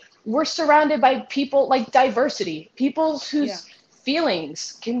people. We're surrounded by people like diversity, people Yeah. whose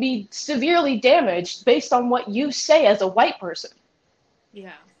feelings can be severely damaged based on what you say as a white person.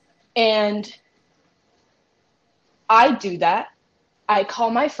 Yeah. And I do that. I call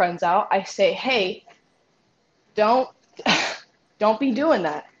my friends out. I say, hey, don't don't be doing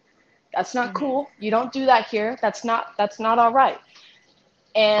that. That's not Mm-hmm. cool. You don't do that here. That's not all right.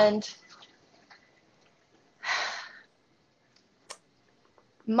 And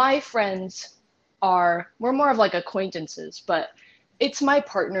my friends we're more of like acquaintances, but it's my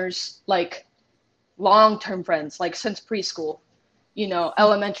partner's like long-term friends, like since preschool,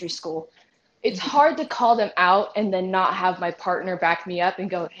 elementary school. It's Mm-hmm. hard to call them out and then not have my partner back me up and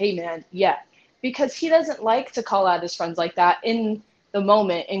go, hey man, yeah. Because he doesn't like to call out his friends like that in the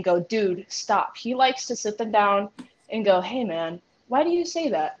moment and go, dude, stop. He likes to sit them down and go, hey man, why do you say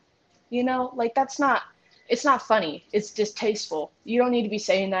that? Like it's not funny. It's distasteful. You don't need to be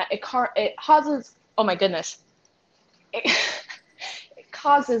saying that. It causes, oh my goodness, it, it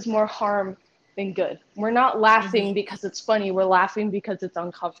causes more harm than good. We're not laughing Mm-hmm. because it's funny. We're laughing because it's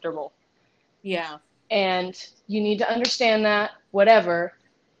uncomfortable. Yeah. And you need to understand that, whatever.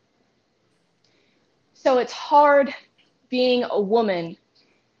 So it's hard being a woman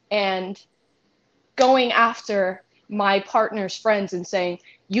and going after my partner's friends and saying,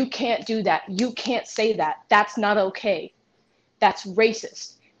 you can't do that. You can't say that. That's not okay. That's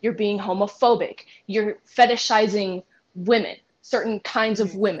racist. You're being homophobic. You're fetishizing women, certain kinds of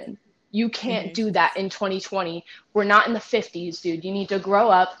Mm-hmm. women. You can't Mm-hmm. do that in 2020. We're not in the 50s, dude. You need to grow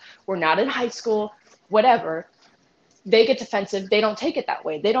up. We're not in high school, whatever. They get defensive. They don't take it that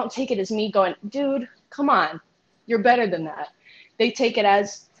way. They don't take it as me going, dude, come on. You're better than that. They take it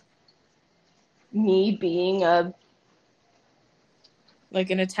as me being a, Like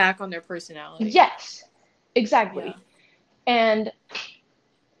an attack on their personality. yes, Yeah. exactly. And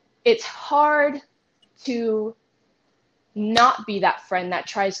it's hard to not be that friend that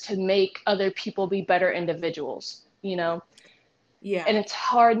tries to make other people be better individuals. Yeah. And it's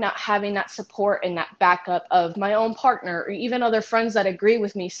hard not having that support and that backup of my own partner or even other friends that agree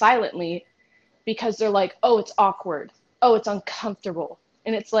with me silently because they're like, oh, it's awkward. Oh, it's uncomfortable.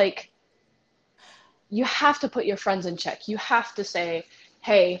 And it's like, you have to put your friends in check. You have to say,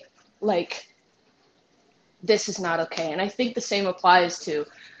 hey, like, this is not okay. And I think the same applies to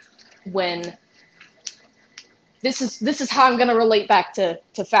when this is how I'm gonna relate back to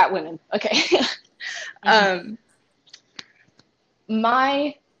fat women. Okay. Mm-hmm. um,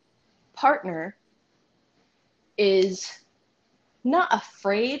 my partner is not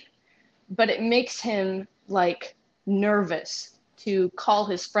afraid, but it makes him like nervous to call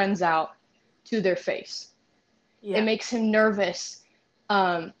his friends out to their face. It Yeah. makes him nervous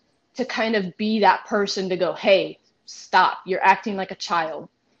to kind of be that person to go, hey, stop, you're acting like a child.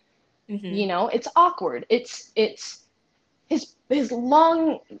 Mm-hmm. It's awkward. It's his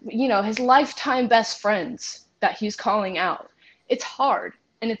lifetime best friends that he's calling out. It's hard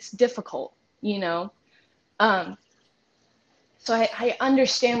and it's difficult. Um, so I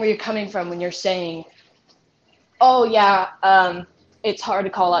understand where you're coming from when you're saying, oh yeah, it's hard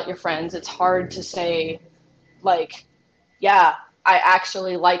to call out your friends. It's hard to say, like, yeah, I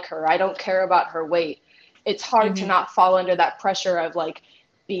actually like her. I don't care about her weight. It's hard to Mm-hmm. not fall under that pressure of like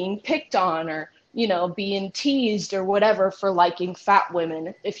being picked on or, being teased or whatever for liking fat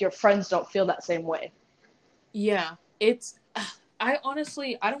women if your friends don't feel that same way. Yeah. I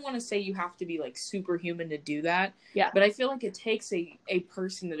honestly, I don't want to say you have to be like superhuman to do that, Yeah. but I feel like it takes a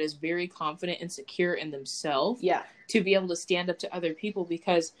person that is very confident and secure in themselves Yeah. to be able to stand up to other people,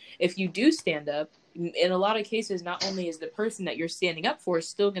 because if you do stand up, in a lot of cases, not only is the person that you're standing up for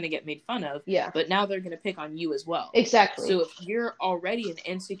still going to get made fun of, Yeah. but now they're going to pick on you as well. Exactly. So if you're already an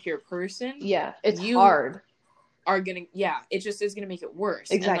insecure person, Yeah. It's you hard. are going to, yeah, it just is going to make it worse.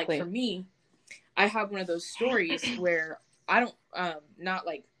 And like for Exactly. me, I have one of those stories where I don't, not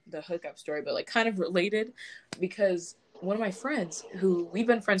like the hookup story, but like kind of related, because one of my friends who we've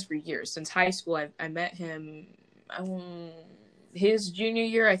been friends for years, since high school, I met him, his junior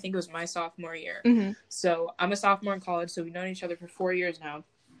year, I think it was my sophomore year. Mm-hmm. So I'm a sophomore in college, so we've known each other for 4 years now.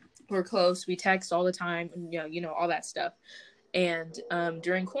 We're close, we text all the time, and, all that stuff. And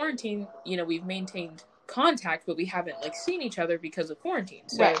during quarantine, we've maintained contact, but we haven't like seen each other because of quarantine.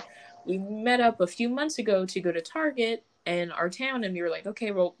 Right. So we met up a few months ago to go to Target in our town, and we were like,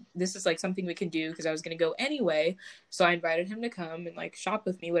 okay, well, this is like something we can do, because I was going to go anyway. So I invited him to come and like shop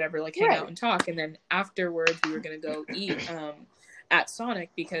with me, whatever, like hang Right. out and talk. And then afterwards we were going to go eat at Sonic,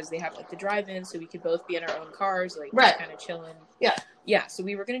 because they have like the drive-in, so we could both be in our own cars, like Right. just kind of chilling. Yeah. So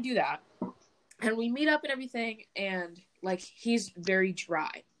we were going to do that, and we meet up and everything, and like he's very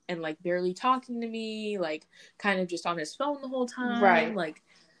dry and like barely talking to me, like kind of just on his phone the whole time, Right. like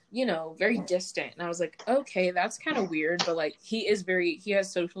very distant. And I was like, okay, that's kind of weird, but like he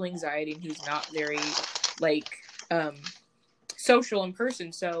has social anxiety, and he's not very like social in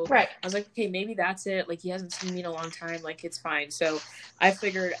person. So Right. I was like, okay, maybe that's it. Like, he hasn't seen me in a long time. Like, it's fine. So I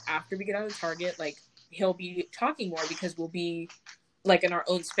figured after we get out of Target, like, he'll be talking more because we'll be like in our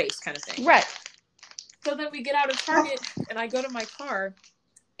own space kind of thing. Right. So then we get out of Target and I go to my car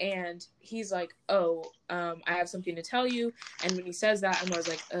and he's like, oh, I have something to tell you. And when he says that, I was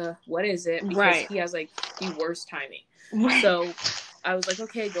like, what is it? Because Right. he has like the worst timing. Right. So I was like,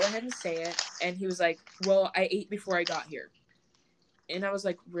 okay, go ahead and say it. And he was like, well, I ate before I got here. And I was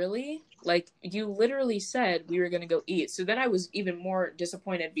like, really? Like, you literally said we were going to go eat. So then I was even more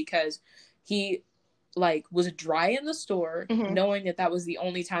disappointed because he like was dry in the store Mm-hmm. knowing that that was the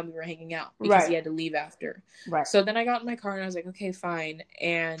only time we were hanging out because he Right. had to leave after. Right. So then I got in my car and I was like, okay, fine.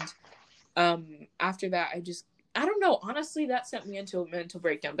 And after that I don't know, honestly that sent me into a mental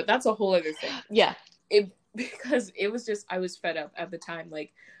breakdown, but that's a whole other thing. Yeah. Because it was just, I was fed up at the time.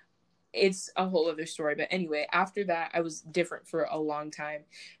 Like, it's a whole other story. But anyway, after that, I was different for a long time.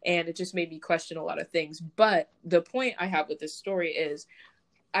 And it just made me question a lot of things. But the point I have with this story is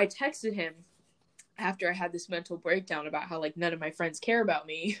I texted him after I had this mental breakdown about how, like, none of my friends care about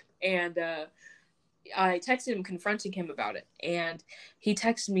me. And I texted him confronting him about it. And he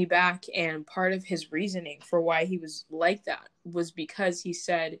texted me back. And part of his reasoning for why he was like that was because he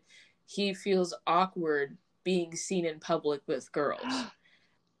said he feels awkward being seen in public with girls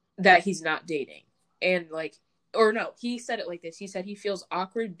that he's not dating. And like, or no, he said it like this. He said he feels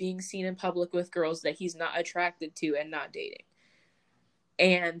awkward being seen in public with girls that he's not attracted to and not dating.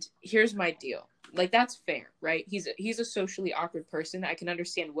 And here's my deal. Like, that's fair, right? He's a socially awkward person. I can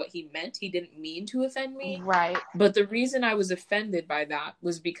understand what he meant. He didn't mean to offend me. Right. But the reason I was offended by that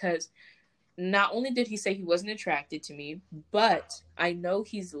was because not only did he say he wasn't attracted to me, but I know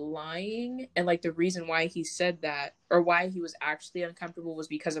he's lying. And like, the reason why he said that, or why he was actually uncomfortable, was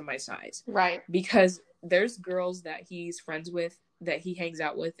because of my size. Right. Because there's girls that he's friends with, that he hangs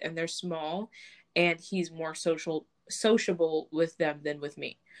out with, and they're small, and he's more sociable with them than with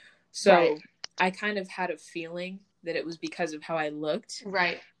me. So Right. I kind of had a feeling that it was because of how I looked.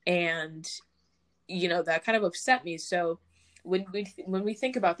 Right. And, you know, that kind of upset me. So when we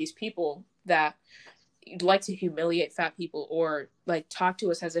think about these people that like to humiliate fat people, or like talk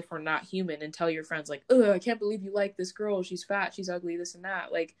to us as if we're not human, and tell your friends like, oh, I can't believe you like this girl, she's fat, she's ugly, this and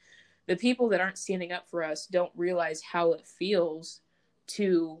that. Like, the people that aren't standing up for us don't realize how it feels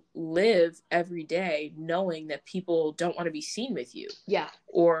to live every day knowing that people don't want to be seen with you. Yeah.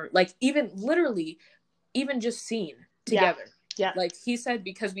 Or like, even literally, even just seen together. Yeah. Like, he said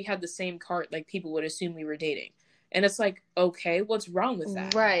because we had the same cart, like, people would assume we were dating. And it's like, okay, what's wrong with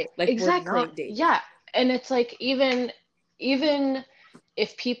that? Right. Like, Exactly. we're not dating. Yeah. And it's like, even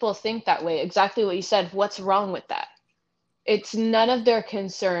if people think that way, exactly what you said, what's wrong with that? It's none of their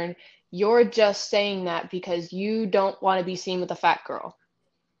concern. You're just saying that because you don't want to be seen with a fat girl.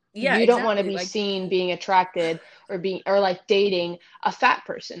 Yeah, You don't want to exactly. be Like, seen being attracted or like dating a fat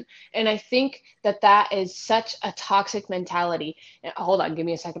person. And I think that is such a toxic mentality. And hold on, give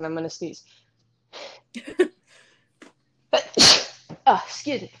me a second. I'm going to sneeze. Oh,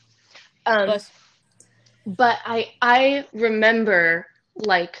 excuse me. plus, But I remember,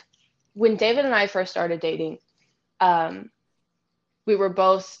 like, when David and I first started dating, we were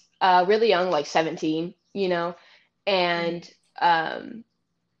both really young, like 17, you know, and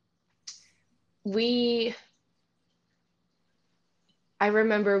we I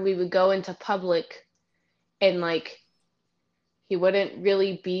remember we would go into public, and like, he wouldn't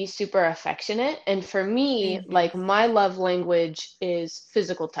really be super affectionate. And for me, like, my love language is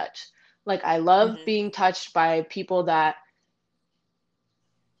physical touch. Like, I love being touched by people that,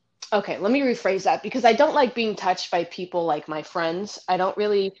 okay, let me rephrase that, because I don't like being touched by people like my friends. I don't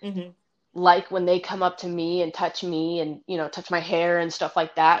really like when they come up to me and touch me and, you know, touch my hair and stuff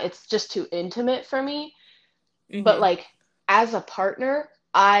like that. It's just too intimate for me. But like, as a partner,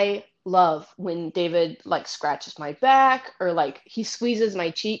 I love when David like scratches my back, or like he squeezes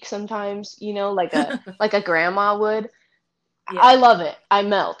my cheek sometimes, you know, like a grandma would. Yeah. I love it. I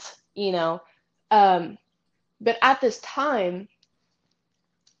melt, you know. But at this time,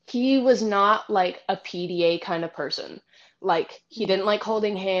 he was not like a PDA kind of person. Like, he didn't like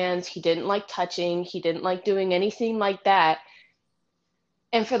holding hands, he didn't like touching, he didn't like doing anything like that.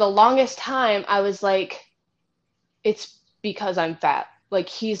 And for the longest time, I was like, it's because I'm fat. Like,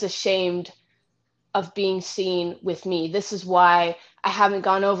 he's ashamed of being seen with me. This is why I haven't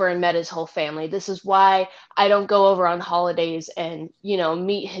gone over and met his whole family. This is why I don't go over on holidays and, you know,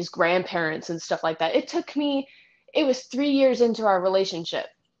 meet his grandparents and stuff like that. It was 3 years into our relationship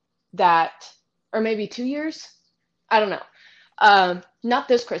that, or maybe 2 years, I don't know. Not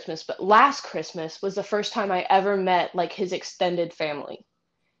this Christmas, but last Christmas was the first time I ever met like his extended family,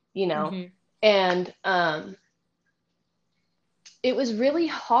 you know? Mhm. And it was really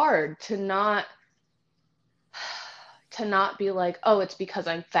hard to not be like, oh, it's because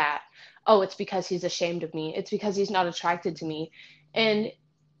I'm fat. Oh, it's because he's ashamed of me. It's because he's not attracted to me. And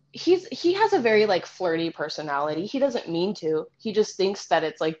he has a very like flirty personality. He doesn't mean to. He just thinks that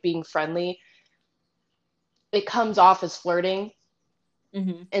it's like being friendly. It comes off as flirting.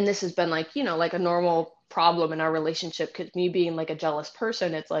 Mhm. And this has been like, like a normal problem in our relationship because me being like a jealous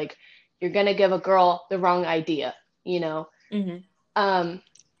person, it's like you're gonna give a girl the wrong idea, you know? Mhm. Um,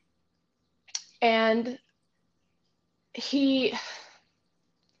 and he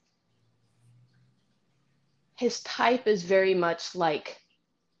his type is very much like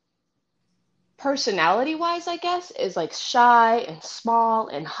personality wise, I guess, is like shy and small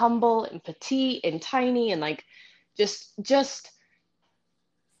and humble and petite and tiny and like just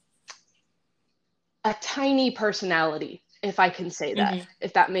a tiny personality, if I can say that, Mhm.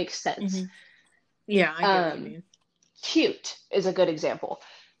 if that makes sense. Mhm. Yeah, I get what you Um, mean. Cute is a good example.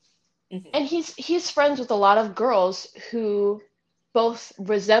 Mhm. And he's friends with a lot of girls who both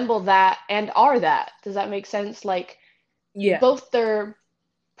resemble that and are that. Does that make sense? Like Yeah. both their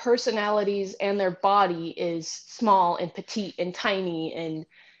personalities and their body is small and petite and tiny and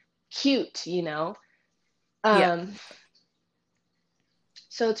cute, you know? Yeah. Um,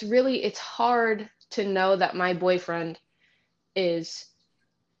 so it's hard to know that my boyfriend is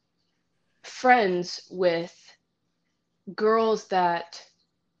friends with girls that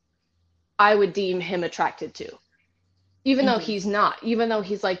I would deem him attracted to. Even though Mhm. he's not, even though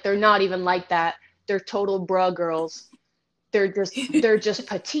he's like, they're not even like that. They're total bruh girls. They're just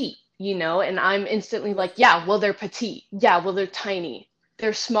petite, and I'm instantly like, Right. yeah, well, they're petite. Yeah, well, they're tiny.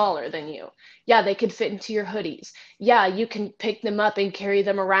 They're smaller than you. Yeah, they could fit into your hoodies. Yeah, you can pick them up and carry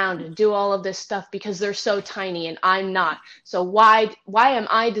them around and do all of this stuff because they're so tiny and I'm not. So why am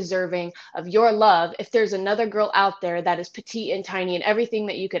I deserving of your love if there's another girl out there that is petite and tiny and everything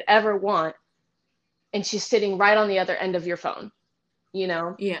that you could ever want and she's sitting right on the other end of your phone, you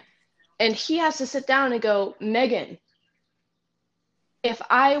know? Yeah. And he has to sit down and go, Megan, if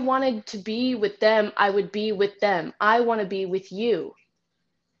I wanted to be with them, I would be with them. I want to be with you.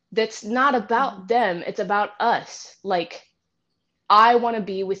 That's not about Mhm. them, it's about us. Like, I want to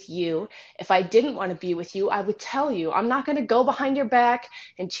be with you. If I didn't want to be with you, I would tell you. I'm not going to go behind your back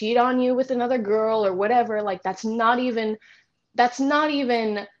and cheat on you with another girl or whatever. Like that's not even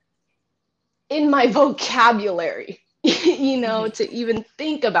in my vocabulary, Mhm. to even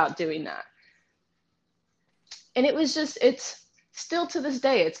think about doing that. And it's still to this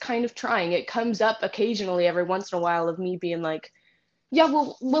day, it's kind of trying. It comes up occasionally every once in a while of me being like, yeah,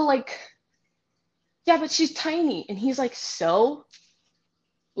 well, like, yeah, but she's tiny. And he's like, so?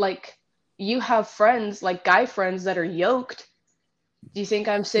 Like, you have friends, like guy friends that are yoked. Do you think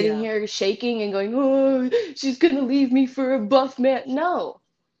I'm sitting Yeah. here shaking and going, oh, she's gonna leave me for a buff man? No,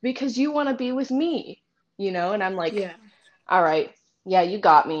 because you want to be with me, And I'm like, Yeah. all right, yeah, you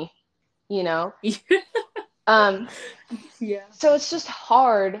got me, you know? Um, Yeah. so it's just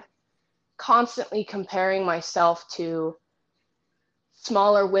hard constantly comparing myself to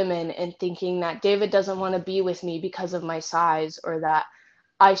smaller women and thinking that David doesn't want to be with me because of my size or that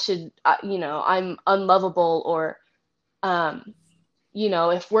I should, I'm unlovable or, um,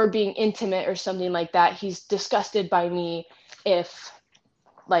 if we're being intimate or something like that, he's disgusted by me if,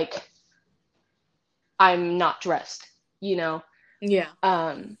 like, I'm not dressed, you know? Yeah.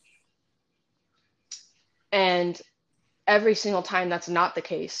 Um, and every single time that's not the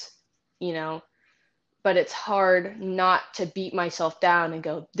case, you know? But it's hard not to beat myself down and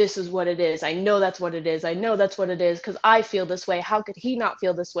go, this is what it is. I know that's what it is. I know that's what it is because I feel this way. How could he not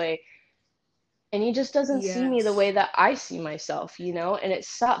feel this way? And he just doesn't see me the way Yes. that I see myself, and it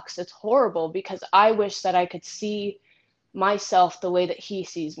sucks. It's horrible because I wish that I could see myself the way that he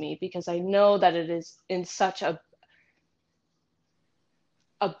sees me because I know that it is in such a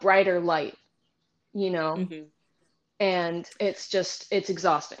brighter light, you know, Mhm. and it's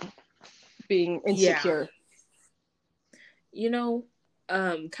exhausting being Yeah. insecure. You know,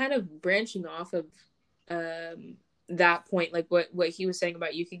 kind of branching off of um that point, like what he was saying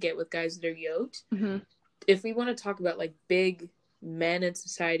about you could get with guys that are yoked. Hmm. If we want to talk about like big men in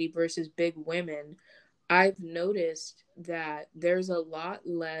society versus big women, I've noticed that there's a lot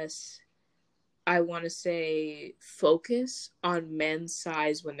less, I want to say, focus on men's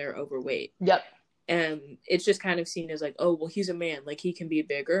size when they're overweight. Yep. And it's just kind of seen as like, oh, well, he's a man, like he can be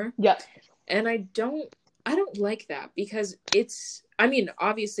bigger. Yep. And I don't like that because I mean,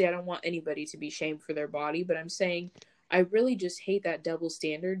 obviously I don't want anybody to be shamed for their body, but I'm saying I really just hate that double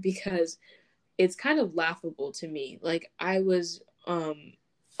standard because it's kind of laughable to me. Like I was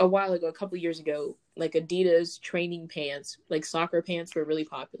a while ago, a couple years ago, like Adidas training pants, like soccer pants were really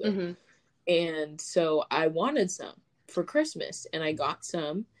popular. Mm-hmm. And so I wanted some for Christmas and I got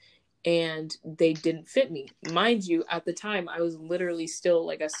some and they didn't fit me. Mind you, at the time I was literally still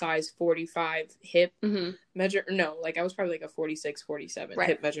like a size 45 hip Mm-hmm. measure. No, like I was probably like a 46, 47 Right.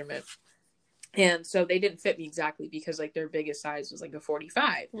 hip measurement. And so they didn't fit me exactly because like their biggest size was like a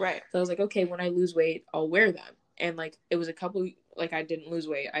 45. Right. So I was like, okay, when I lose weight, I'll wear them. And like it was a couple, like I didn't lose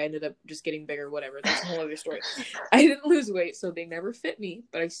weight. I ended up just getting bigger, whatever. That's a whole other story. I didn't lose weight, so they never fit me,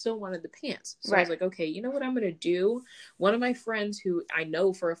 but I still wanted the pants. So I Right. was like, okay, you know what I'm gonna do? One of my friends who I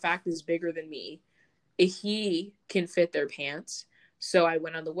know for a fact is bigger than me, he can fit their pants. So I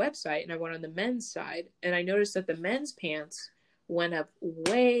went on the website and I went on the men's side and I noticed that the men's pants went up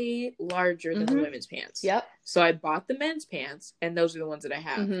way larger than the Mm-hmm. women's pants. Yep. So I bought the men's pants and those are the ones that I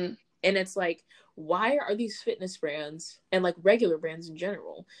have. Mm-hmm. And it's like, why are these fitness brands and like regular brands in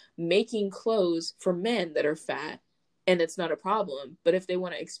general making clothes for men that are fat and it's not a problem? But if they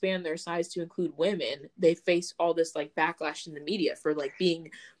want to expand their size to include women, they face all this like backlash in the media for like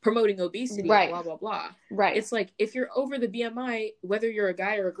being promoting obesity Right. and blah blah blah. Right. It's like if you're over the BMI, whether you're a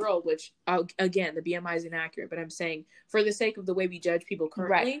guy or a girl, which again the BMI is inaccurate, but I'm saying for the sake of the way we judge people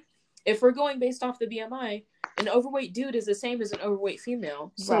currently, Right. if we're going based off the BMI, an overweight dude is the same as an overweight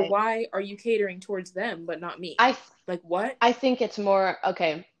female. So Right. why are you catering towards them but not me? I Like what? I think it's more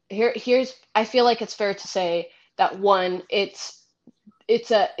okay. Here's I feel like it's fair to say that one, it's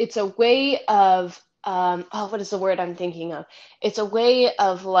a way of what is the word I'm thinking of? It's a way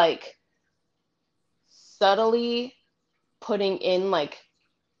of like subtly putting in like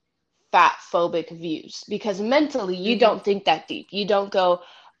fat phobic views because mentally you Mm-hmm. don't think that deep. You don't go,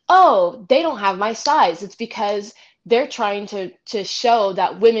 oh, they don't have my size. It's because they're trying to show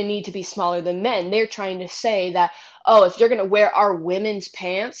that women need to be smaller than men. They're trying to say that, oh, if you're going to wear our women's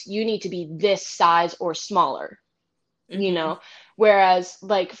pants, you need to be this size or smaller, you Mm-hmm. know? Whereas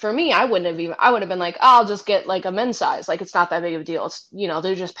like for me, I would have been like, oh, I'll just get like a men's size. Like it's not that big of a deal. It's,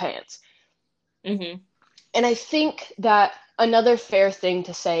 they're just pants. Mm-hmm. And I think that another fair thing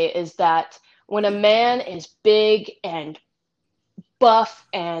to say is that when a man is big and buff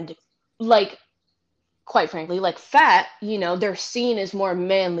and like quite frankly like fat, they're seen as more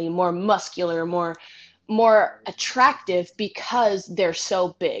manly, more muscular, more attractive because they're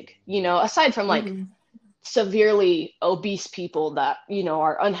so big. Aside from like Mm-hmm. severely obese people that,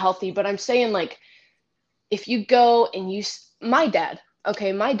 are unhealthy, but I'm saying like if you go and my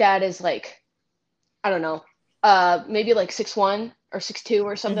dad is like I don't know, maybe like 6'1" or 6'2"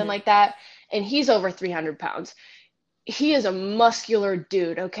 or something Mm-hmm. like that, and he's over 300 pounds. He is a muscular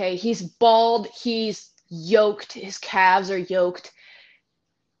dude, okay? He's bald, he's yoked, his calves are yoked.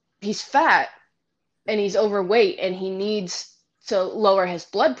 He's fat and he's overweight and he needs to lower his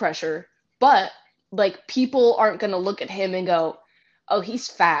blood pressure, but like people aren't going to look at him and go, "Oh, he's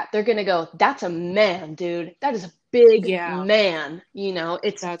fat." They're going to go, "That's a man, dude. That is a big Yeah, man."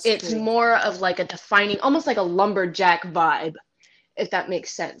 that's It's true. more of like a defining, almost like a lumberjack vibe, if that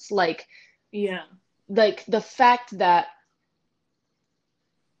makes sense. Yeah. Like the fact that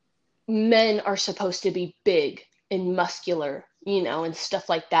men are supposed to be big and muscular, and stuff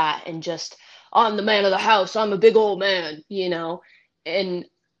like that, and just, I'm the man of the house, I'm a big old man, and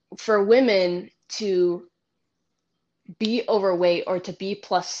for women to be overweight or to be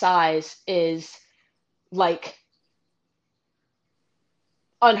plus size is like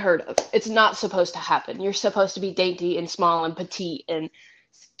unheard of. It's not supposed to happen. You're supposed to be dainty and small and petite and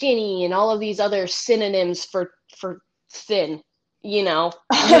skinny and all of these other synonyms for thin, or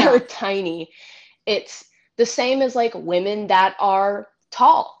Yeah. tiny. It's the same as like women that are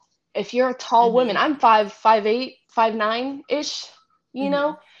tall. If you're a tall woman, Mm-hmm. I'm 5'8", 5'9" ish, you Mm-hmm.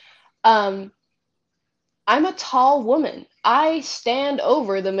 know. Um, I'm a tall woman. I stand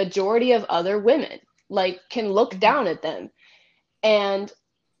over the majority of other women, like can look Mm-hmm. down at them, and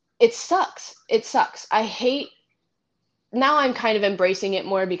it sucks. It sucks. I hate now I'm kind of embracing it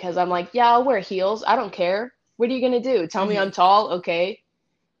more because I'm like, yeah, I'll wear heels. I don't care. What are you gonna do? Tell me I'm tall? Okay.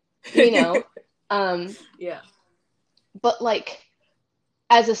 You know. Um, Yeah. but like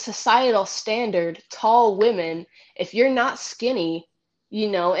as a societal standard, tall women, if you're not skinny,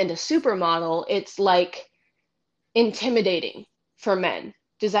 and a supermodel, it's like intimidating for men.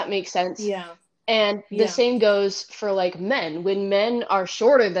 Does that make sense? Yeah. And the Yeah. same goes for like men. When men are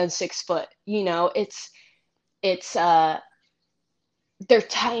shorter than 6 foot, it's they're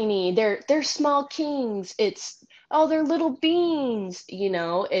tiny, they're small kings. It's, oh, they're little beans,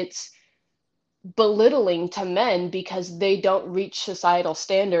 it's belittling to men because they don't reach societal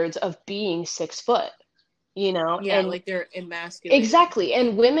standards of being 6 foot, Yeah, and like they're emasculating. exactly.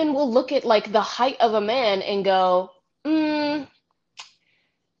 And women will look at like the height of a man and go, mm,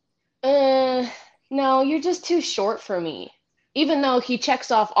 uh, no, you're just too short for me. Even though he checks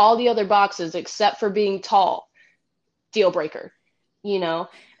off all the other boxes except for being tall, deal breaker, you know?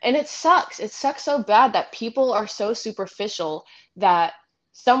 And it sucks. It sucks so bad that people are so superficial that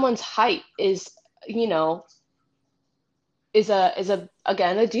someone's height you know, is a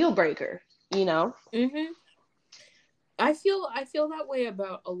again a deal breaker, you know? Mm-hmm. I feel that way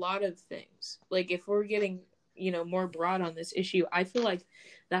about a lot of things. Like if we're getting, more broad on this issue, I feel like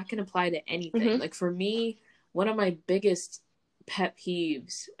that can apply to anything. Mhm. Like for me, one of my biggest pet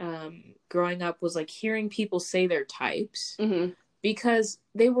peeves growing up was like hearing people say their types Mhm. because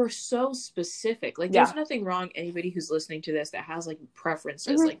they were so specific. Like Yeah. there's nothing wrong anybody who's listening to this that has like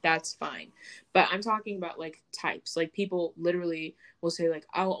preferences, Mhm. like that's fine. But I'm talking about like types. Like people literally will say like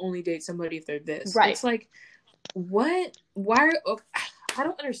I'll only date somebody if they're this. Right. It's like what? Why? Oh, I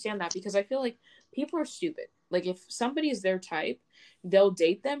don't understand that because I feel like people are stupid. Like if somebody is their type, they'll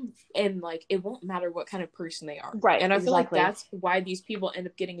date them and like it won't matter what kind of person they are. Right. And I feel like Exactly. that's why these people end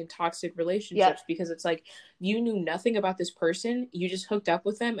up getting in toxic Yep. relationships because it's like you knew nothing about this person, you just hooked up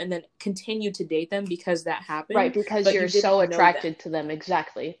with them and then continued to date them because that Right, happened, because but you're you so didn't know them. attracted to them.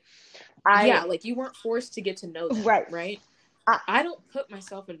 Exactly. Yeah, I like you weren't forced to get to know them, right. right? I, I don't put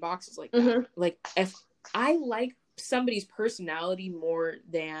myself in boxes like that. mhm. Like if I like somebody's personality more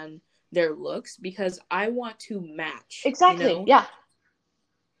than their looks because I want to match, Exactly. Yeah.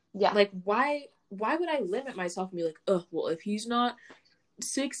 Yeah. Like why would I limit myself and be like, "Oh, well, if he's not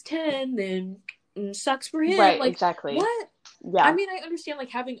 6'10", then sucks for him." Right. Like, Exactly. what? I Yeah. mean, I understand like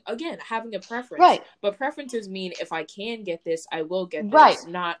having a preference, Right. but preferences mean if I can get this, I will get Right. this,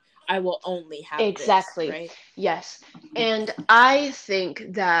 not I will only have this, Exactly. right? Yes. And I think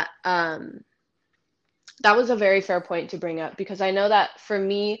that that was a very fair point to bring up because I know that for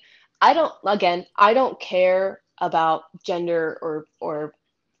me, I don't care about gender or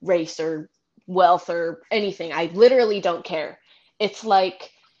race or wealth or anything. I literally don't care. It's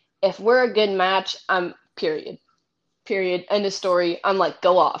like if we're a good match, I'm period. Period. End of story. I'm like,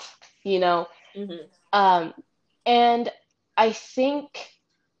 go off, you know? Mhm. Um, and I think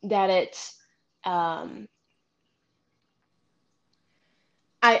that it's um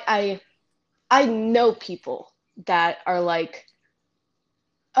I I know people that are like,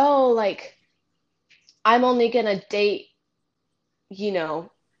 oh, like I'm only gonna date, you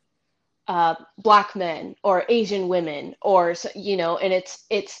know, black men or Asian women or and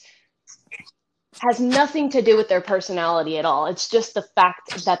it's has nothing to do with their personality at all. It's just the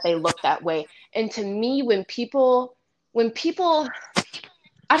fact that they look that way. And to me, when people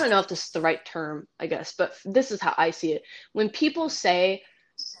I don't know if this is the right term, I guess, but this is how I see it. When people say,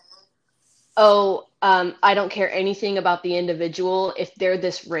 "Oh, I don't care anything about the individual. If they're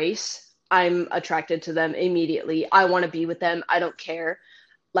this race, I'm attracted to them immediately. I want to be with them. I don't care.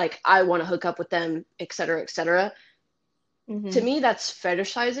 Like I want to hook up with them, etc., etc." To Mhm. me, that's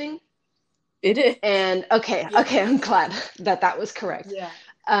fetishizing. It is. And okay, Yeah. okay, I'm glad that that was correct. Yeah,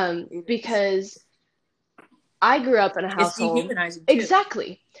 it is. Because I grew up in a It's household. dehumanizing too.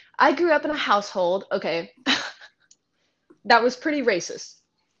 Exactly. I grew up in a household, okay, that was pretty racist.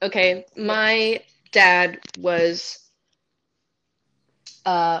 Okay, Yeah. my dad was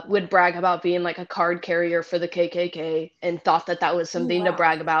would brag about being like a card carrier for the KKK and thought that that was Oh something to wow.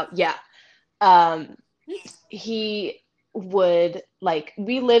 brag about. Yeah. Um, he would like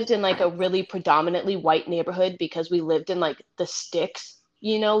we lived in like a really predominantly white neighborhood because we lived in like the sticks,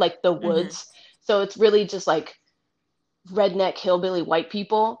 like the Mhm. woods. So it's really just like redneck hillbilly white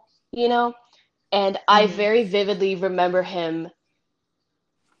people, you know? And I Mhm. very vividly remember him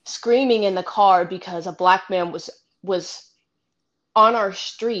screaming in the car because a black man was on our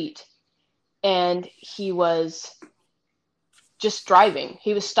street and he was just driving.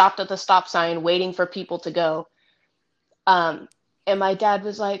 He was stopped at the stop sign waiting for people to go. Um, and my dad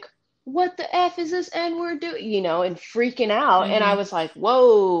was like, "What the F is this N-word doing?" And freaking out. And I Mhm. was like,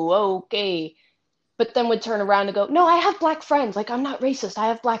 "Whoa, okay." But then would turn around and go, "No, I have black friends. Like, I'm not racist. I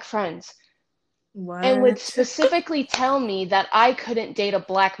have black friends." And would What? specifically tell me that I couldn't date a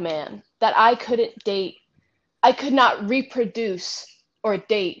black man, that I could not reproduce or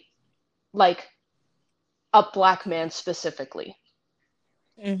date like a black man specifically.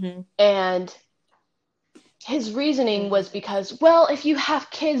 Mhm. And his reasoning Mm-hmm. was because, well, if you have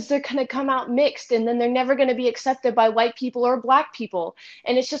kids, they're going to come out mixed and then they're never going to be accepted by white people or black people.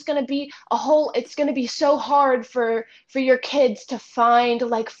 And it's just going to be it's going to be so hard for your kids to find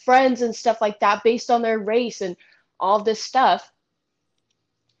like friends and stuff like that based on their race and all this stuff.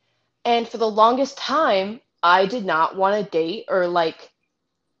 And for the longest time, I did not want to date or like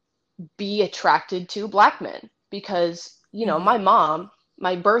be attracted to black men because, Mm-hmm. my mom,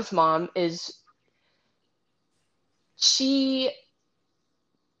 my birth mom she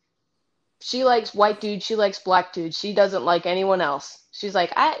she likes white dudes, she likes black dudes, she doesn't like anyone else. She's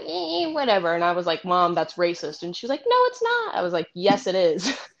like, whatever. And I was like, Mom, that's racist. And she was like, No, it's not. I was like, yes, it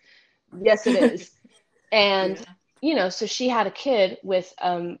is. Yes, it is. And, Yeah. so she had a kid with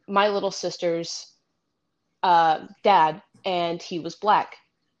my little sister's dad, and he was black.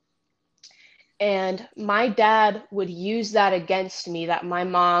 And my dad would use that against me that my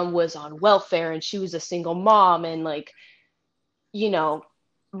mom was on welfare and she was a single mom. And, like, you know,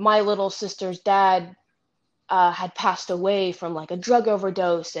 my little sister's dad had passed away from like a drug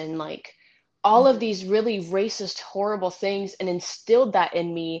overdose and like all of Mm-hmm. these really racist, horrible things, and instilled that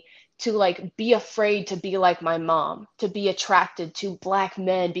in me to like be afraid to be like my mom, to be attracted to black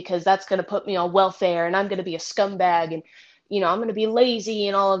men because that's going to put me on welfare and I'm going to be a scumbag and, I'm going to be lazy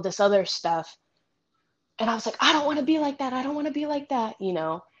and all of this other stuff. And I was like, I don't want to be like that. I don't want to be like that.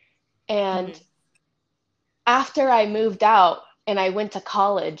 And Mm-hmm. after I moved out and I went to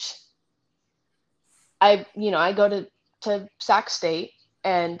college, I go to Sac State,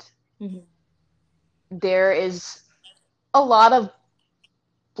 and Mm-hmm. there is a lot of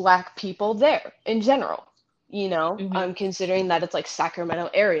black people there in general. Mm-hmm. I'm considering that it's like Sacramento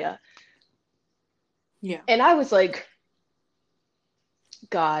area. Yeah. And I was like,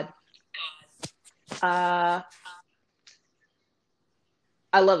 God, uh,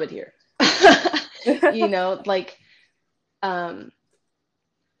 I love it here. Like um,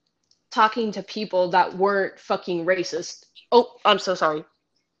 talking to people that weren't fucking racist. Oh, I'm so sorry.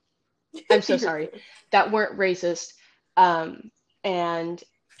 I'm so You're sorry. good. That weren't racist. Um, and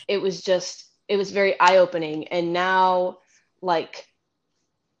it was very eye opening. And now, like,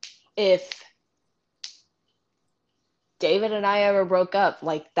 if David and I ever broke up,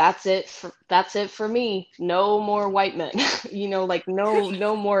 like, that's it for me. No more white men. Like,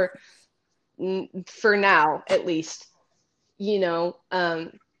 no more, for now, at least. You know,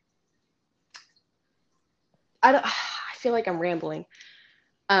 um, I feel like I'm rambling.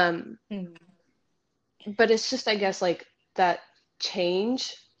 Um, Mm-hmm. but it's just, I guess, like that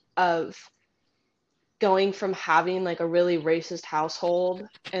change of going from having like a really racist household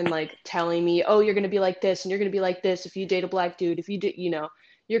and like telling me, oh, you're going to be like this and you're going to be like this if you date a black dude, if you do,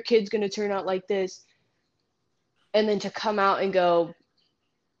 your kid's going to turn out like this. And then to come out and go,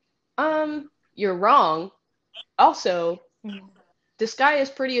 you're wrong. Also, Mm-hmm. this guy is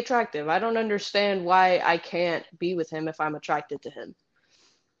pretty attractive. I don't understand why I can't be with him if I'm attracted to him,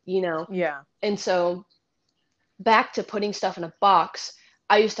 you know? Yeah. And so back to putting stuff in a box,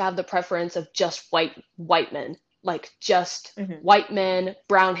 I used to have the preference of just white men, like just Mm-hmm. white men,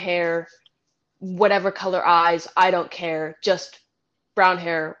 brown hair, whatever color eyes, I don't care, just brown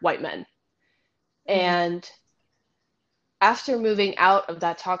hair, white men. Mm-hmm. And after moving out of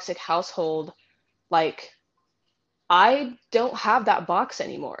that toxic household, like I don't have that box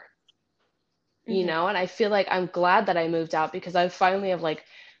anymore, Mm-hmm. and I feel like I'm glad that I moved out because I finally have like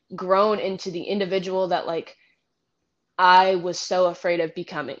grown into the individual that like I was so afraid of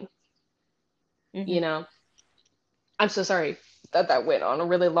becoming, you Mm-hmm. know. I'm so sorry that went on a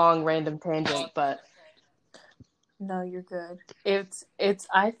really long random tangent, but No, you're good. It's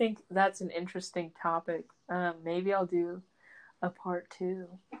I think that's an interesting topic. Maybe I'll do a part two.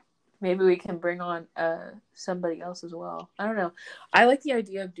 Maybe we can bring on somebody else as well. I don't know. I like the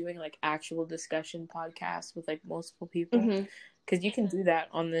idea of doing like actual discussion podcasts with like multiple people hmm. because you can do that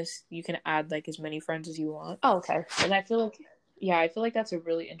on this. You can add like as many friends as you want, Oh, okay. and I feel like yeah, I feel like that's a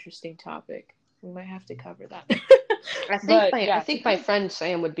really interesting topic. We might have to cover that. But I yeah, to think my kind of friend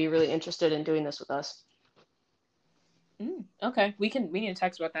Sam would be really interested in doing this with us. okay, we need to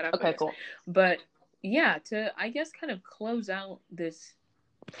text about that after Okay, this. cool. But yeah, to I guess kind of close out this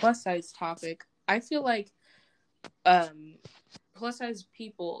plus size topic, I feel like um plus size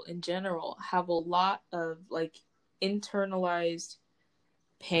people in general have a lot of like internalized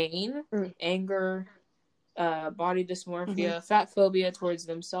pain, Mm, anger, body hmm. dysmorphia, fat phobia towards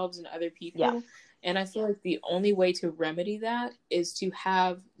themselves and other Yeah. people. And I feel like the only way to remedy that is to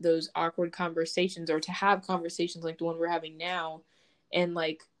have those awkward conversations or to have conversations like the one we're having now and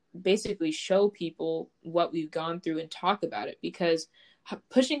like basically show people what we've gone through and talk about it. Because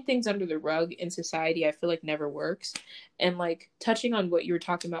pushing things under the rug in society, I feel like never works. And like touching on what you were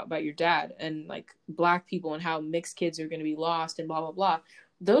talking about your dad and like Black people and how mixed kids are going to be lost and blah blah blah,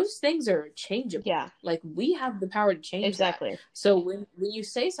 those things are changeable. Yeah. Like we have the power to change Exactly. that. So when you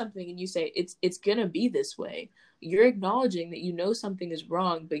say something and you say it's gonna be this way, you're acknowledging that you know something is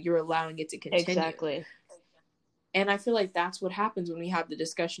wrong, but you're allowing it to continue. Exactly. And I feel like that's what happens when we have the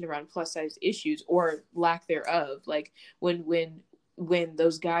discussion around plus size issues or lack thereof. Like when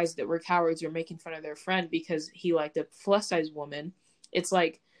those guys that were cowards are making fun of their friend because he liked a plus size woman, it's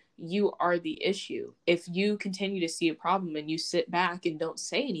like, you are the issue. If you continue to see a problem and you sit back and don't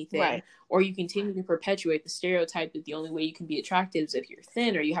say anything, Right. or you continue to perpetuate the stereotype that the only way you can be attractive is if you're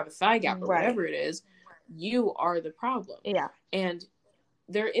thin or you have a thigh gap or Right. whatever it is, you are the problem. Yeah. And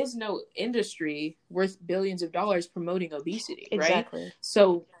there is no industry worth billions of dollars promoting obesity, Exactly. right?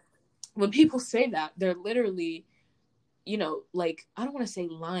 So when people say that, they're literally, you know, like, I don't want to say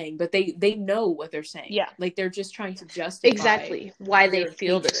lying, but they know what they're saying. Yeah. Like they're just trying to justify exactly why they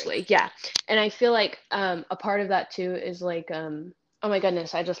feel hatred. this way. Yeah. And I feel like a part of that too is like oh my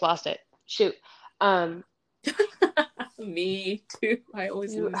goodness, I just lost it. Shoot. Me too. I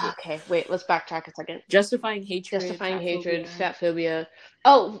always lose it. Okay, wait, let's backtrack a second. Justifying hatred, Justifying hatred, fatphobia. fatphobia.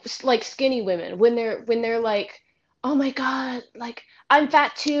 Oh, like skinny women when they're like, oh my God, like I'm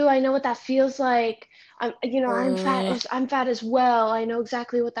fat too. I know what that feels like. I'm fat as well. I know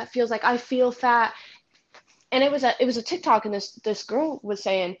exactly what that feels like. I feel fat. And it was a TikTok, and this girl was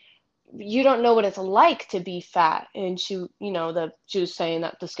saying, you don't know what it's like to be fat, and she was saying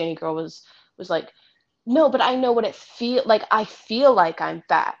that the skinny girl was like, no, but I know what it feel like. I feel like I'm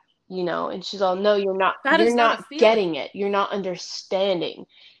fat, and she's all, no, you're not. Fat You're is not a not getting feeling. it. You're not understanding.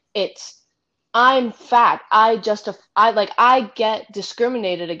 It's I'm fat. I get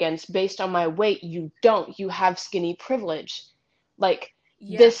discriminated against based on my weight. You don't. You have skinny privilege. Like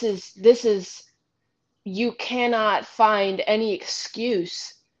Yeah. this is you cannot find any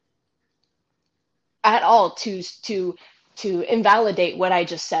excuse at all to invalidate what I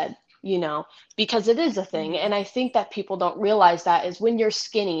just said, because it is a thing. Mm-hmm. And I think that people don't realize that is when you're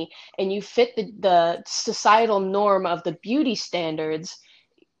skinny and you fit the societal norm of the beauty standards,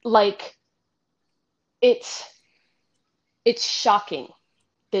 like it's it's shocking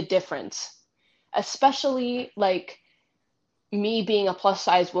the difference, especially like me being a plus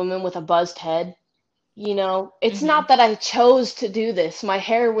size woman with a buzzed head. It's Mm-hmm. not that I chose to do this. My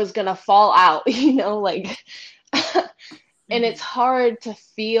hair was gonna fall out, like and it's Mm-hmm. hard to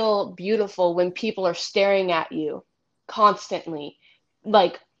feel beautiful when people are staring at you constantly.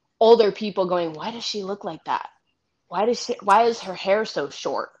 Like older people going, "Why does she look like that? Why is her hair so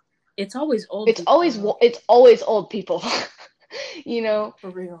short?" It's always old It's people always though. it's always old people. you know. For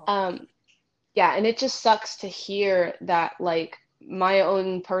real. Um yeah, and it just sucks to hear that like my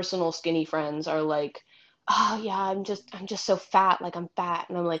own personal skinny friends are like, "Oh yeah, I'm just so fat, like I'm fat."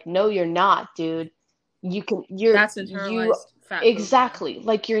 And I'm like, "No, you're not, dude. That's You internalized fat phobia. exactly,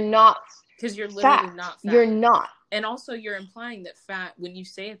 like you're not Because you're fat. literally not You're fat. not." And also you're implying that fat, when you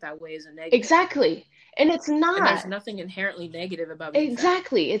say it that way, is a negative. Exactly. And it's And there's not. nothing inherently negative about being fat.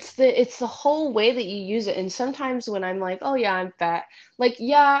 Exactly. It's the whole way that you use it. And sometimes when I'm like, "Oh yeah, I'm fat." Like,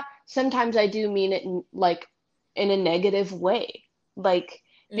 yeah, sometimes I do mean it in a negative way. Like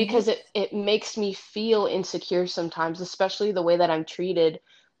Mm-hmm. because it makes me feel insecure sometimes, especially the way that I'm treated.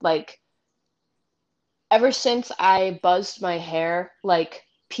 Like ever since I buzzed my hair, like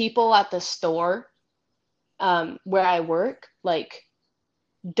people at the store where I work, like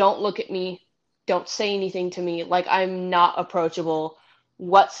don't look at me, don't say anything to me. Like I'm not approachable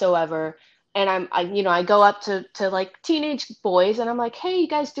whatsoever. And I go up to like teenage boys and I'm like, "Hey, you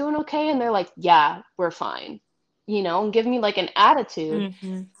guys doing okay?" And they're like, "Yeah, we're fine." And give me like an attitude.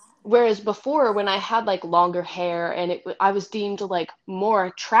 Mm-hmm. Whereas before, when I had like longer hair and I was deemed like more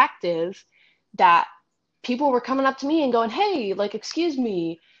attractive, that people were coming up to me and going, "Hey, like, excuse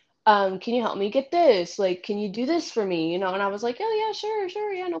me, can you help me get this? Like, can you do this for me?" And I was like, "Oh yeah, sure,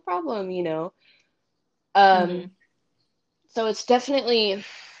 sure, yeah, no problem." Mm-hmm. Um, so it's definitely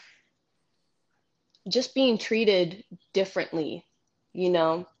just being treated differently, you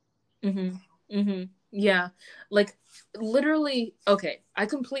know? Mm-hmm. Mm-hmm. Yeah. Like literally, okay, I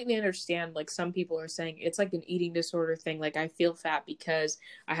completely understand like some people are saying it's like an eating disorder thing. Like I feel fat because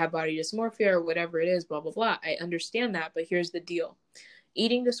I have body dysmorphia or whatever it is, blah blah blah. I understand that, but here's the deal.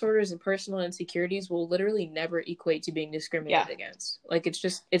 Eating disorders and personal insecurities will literally never equate to being Yeah, discriminated against. Like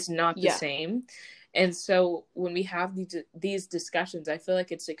it's not the yeah, same. And so when we have these discussions, I feel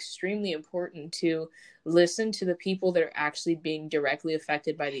like it's extremely important to listen to the people that are actually being directly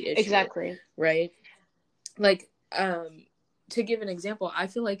affected by the issue, exactly. right? Like to give an example, I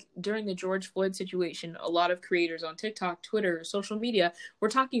feel like during the George Floyd situation, a lot of creators on TikTok, Twitter, social media were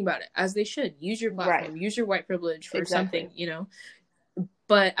talking about it, as they should. Use your Right. platform, use your white privilege for Exactly. something, you know.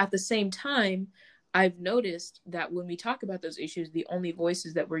 But at the same time, I've noticed that when we talk about those issues, the only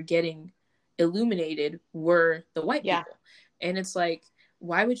voices that were getting illuminated were the white Yeah. people. And it's like,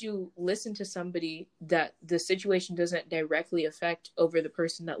 why would you listen to somebody that the situation doesn't directly affect over the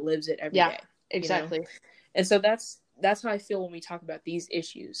person that lives it every Yeah. day? You know? Exactly. And so that's how I feel when we talk about these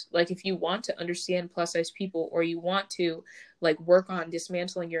issues. Like, if you want to understand plus size people, or you want to like work on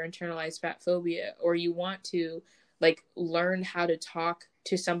dismantling your internalized fat phobia, or you want to like learn how to talk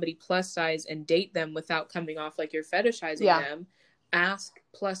to somebody plus size and date them without coming off like you're fetishizing Yeah. them, ask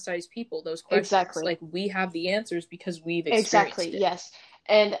plus size people those questions. Exactly. Like, we have the answers because we've Exactly. experienced it. Yes.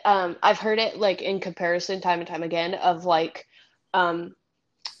 And I've heard it like in comparison time and time again of um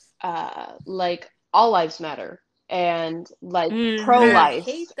like all lives matter and like I pro-life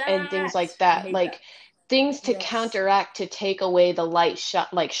hate and things that. like I that, hate that. like things to Yes. counteract, to take away the light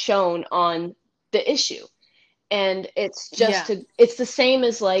like shown on the issue. And Yeah. it's the same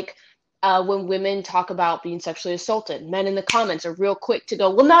as like when women talk about being sexually assaulted, men in the comments are real quick to go,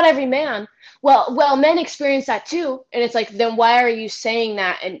 well, not every man. Well, men experience that too. And it's like, then why are you saying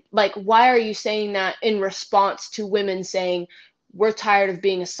that? And like, why are you saying that in response to women saying, we're tired of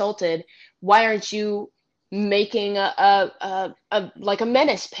being assaulted? Why aren't you making a like a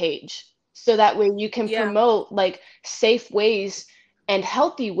menace page so that way you can Yeah. promote like safe ways and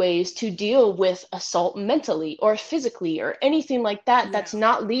healthy ways to deal with assault mentally or physically or anything like that, Yeah. that's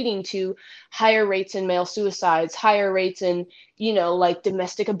not leading to higher rates in male suicides, higher rates in, like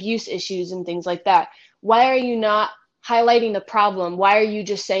domestic abuse issues and things like that? Why are you not highlighting the problem? Why are you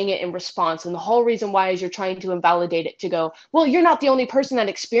just saying it in response? And the whole reason why is you're trying to invalidate it, to go, well, you're not the only person that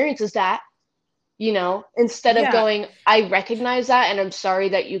experiences that, instead of Yeah. going, I recognize that and I'm sorry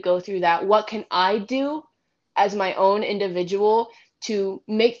that you go through that. What can I do as my own individual to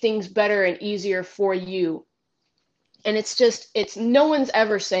make things better and easier for you? And it's no one's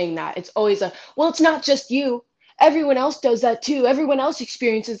ever saying that. It's always well, it's not just you. Everyone else does that too. Everyone else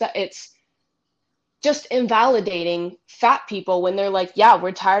experiences that. It's just invalidating fat people when they're like, yeah,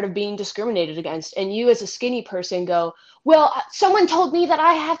 we're tired of being discriminated against. And you as a skinny person go, well, someone told me that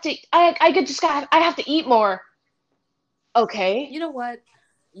I have to eat more. Okay. You know what?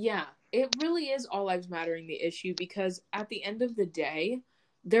 Yeah, it really is all lives mattering the issue, because at the end of the day,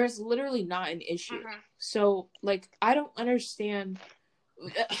 there's literally not an issue. So, like, I don't understand.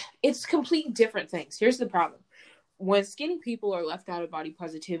 It's complete different things. Here's the problem. When skinny people are left out of body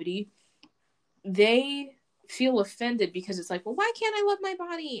positivity, they feel offended because it's like, well, why can't I love my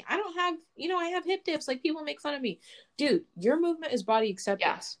body? I don't have, I have hip dips. Like, people make fun of me. Dude, your movement is body Yeah.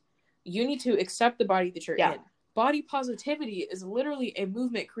 acceptance. You need to accept the body that you're Yeah. in. Body positivity is literally a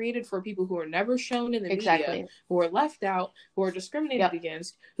movement created for people who are never shown in the Exactly. media, who are left out, who are discriminated Yep.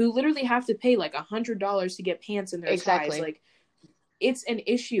 against, who literally have to pay like $100 to get pants in their size. Exactly. Like, it's an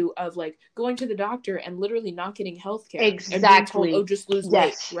issue of like going to the doctor and literally not getting health care and being told, oh, Exactly. just lose weight,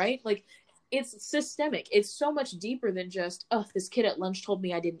 Yes. right? Like, it's systemic. It's so much deeper than just, oh, this kid at lunch told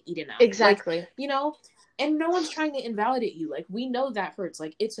me I didn't eat enough. Exactly. Like, and no one's trying to invalidate you. Like, we know that hurts.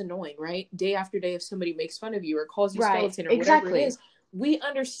 Like, it's annoying, right? Day after day, if somebody makes fun of you or calls you Right. skeleton or whatever it Exactly. is, we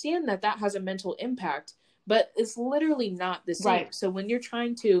understand that that has a mental impact, but it's literally not the same. Right. So when you're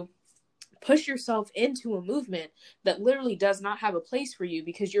trying to push yourself into a movement that literally does not have a place for you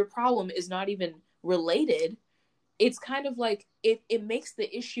because your problem is not even related, it's kind of like it makes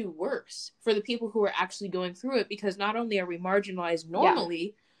the issue worse for the people who are actually going through it, because not only are we marginalized Yeah.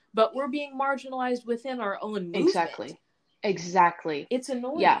 normally, but we're being marginalized within our own movement. Exactly. Exactly. It's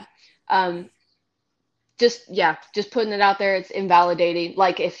annoying. Yeah. Just putting it out there, it's invalidating.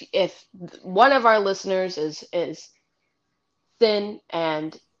 Like, if one of our listeners is thin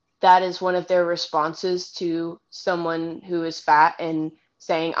and that is one of their responses to someone who is fat and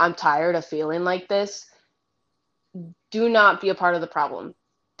saying, I'm tired of feeling like this, do not be a part of the problem.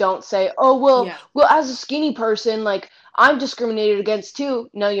 Don't say, oh, Yeah. well, as a skinny person, like, I'm discriminated against too.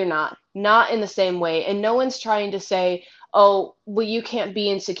 No, you're not. Not in the same way. And no one's trying to say, oh, well, you can't be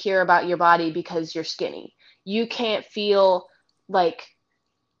insecure about your body because you're skinny. You can't feel like,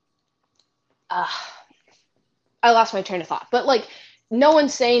 I lost my train of thought. But like, no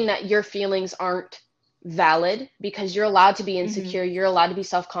one's saying that your feelings aren't valid, because you're allowed to be insecure. You're allowed to be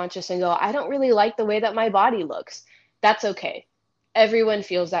self-conscious and go, I don't really like the way that my body looks. That's okay. Everyone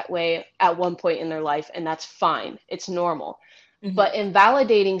feels that way at one point in their life, and that's fine. It's normal. But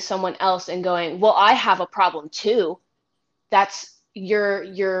invalidating someone else and going, well, I have a problem too, that's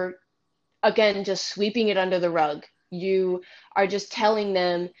you're again just sweeping it under the rug You are just telling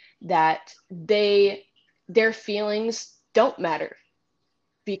them that their feelings don't matter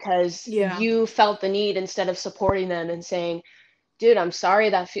because Yeah. you felt the need instead of supporting them and saying, dude, I'm sorry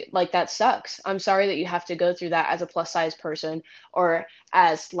that like that sucks. I'm sorry that you have to go through that as a plus size person or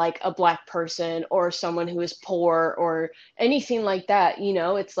as like a black person or someone who is poor or anything like that. You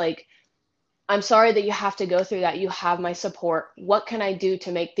know, it's like, I'm sorry that you have to go through that. You have my support. What can I do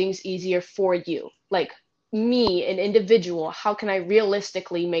to make things easier for you? Like me, an individual, how can I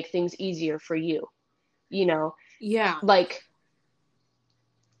realistically make things easier for you? You know, Yeah. like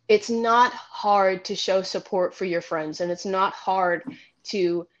it's not hard to show support for your friends and it's not hard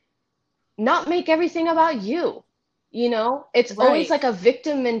to not make everything about you. You know, it's always Right. like a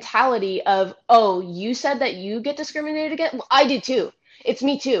victim mentality of, oh, you said that you get discriminated against? Well, I did too. It's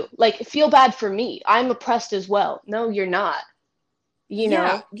me too. Like, feel bad for me. I'm oppressed as well. No, you're not. You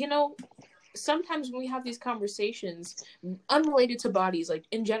Yeah. know? Sometimes when we have these conversations unrelated to bodies, like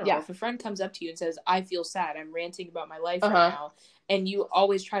in general, Yeah. if a friend comes up to you and says, I feel sad, I'm ranting about my life right Uh-huh. now, and you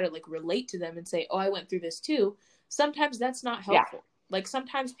always try to like relate to them and say, oh, I went through this too, sometimes that's not Yeah. helpful. Like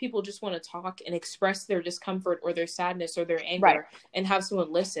sometimes people just want to talk and express their discomfort or their sadness or their Right. anger and have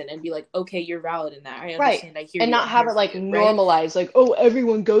someone listen and be like, okay, you're valid in that. I Right. understand. I hear And you. not I'm have here it for like you. Right. normalized, like, oh,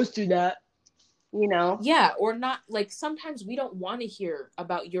 everyone goes through that, you know? Yeah, or not, like sometimes we don't want to hear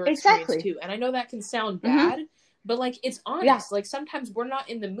about your experience Exactly. too. And I know that can sound Mm-hmm. bad, but like it's Yeah. honest. Like sometimes we're not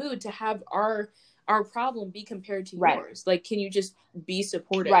in the mood to have our problem be compared to Right. yours. Like can you just be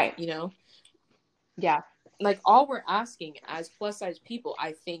supportive, Right. you know? Yeah. Like all we're asking as plus size people,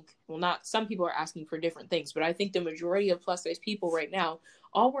 I think, well, not some people are asking for different things, but I think the majority of plus size people right now,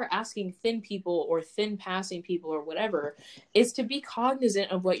 all we're asking thin people or thin passing people or whatever is to be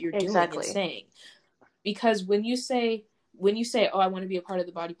cognizant of what you're doing and Exactly. saying. Because when you say, oh, I want to be a part of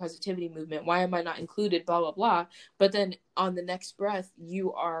the body positivity movement, why am I not included, blah blah blah, but then on the next breath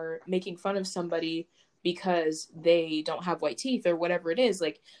you are making fun of somebody because they don't have white teeth or whatever it is,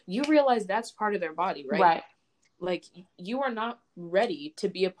 like you realize that's part of their body, right? Right. Like you are not ready to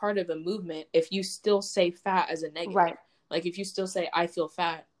be a part of a movement if you still say fat as a negative. Right. Like if you still say I feel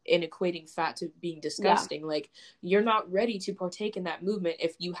fat and equating fat to being Yeah. disgusting, like you're not ready to partake in that movement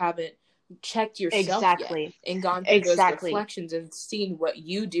if you haven't checked yourself yet Exactly. and gone through those Exactly. reflections and seen what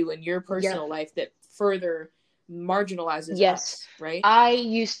you do in your Yep. personal life that further marginalizes Yes. us, right? I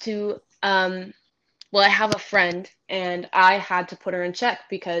used to well, I have a friend and I had to put her in check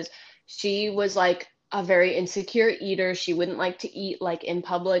because she was like a very insecure eater. She wouldn't like to eat like in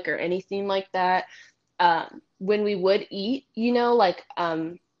public or anything like that. When we would eat, you know, like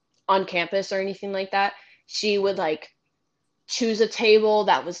on campus or anything like that, she would like choose a table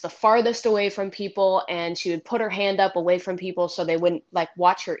that was the farthest away from people and she would put her hand up away from people so they wouldn't like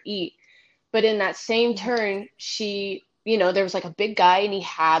watch her eat. But in that same Mm-hmm. turn, she, you know, there was like a big guy and he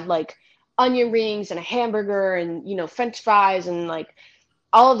had like onion rings and a hamburger and, you know, French fries and like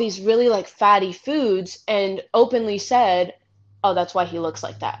all of these really like fatty foods and openly said, oh, that's why he looks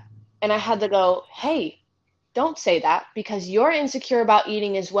like that. And I had to go, hey, don't say that because you're insecure about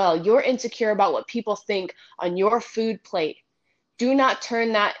eating as well. You're insecure about what people think on your food plate. Do not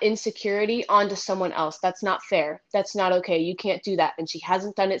turn that insecurity onto someone else. That's not fair. That's not okay. You can't do that. And she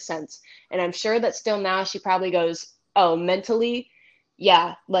hasn't done it since. And I'm sure that still now she probably goes, oh, mentally,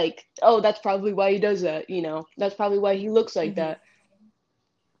 yeah, like, oh, that's probably why he does that. You know, that's probably why he looks like Mm-hmm. that.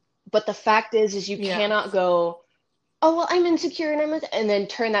 But the fact is you Yeah. cannot go, oh, well, I'm insecure and then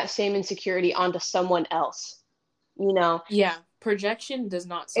turn that same insecurity onto someone else. You know, Yeah, projection does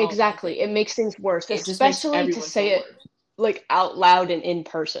not solve exactly. anything. It makes things worse, It just makes especially to everyone feel say it worse. like out loud and in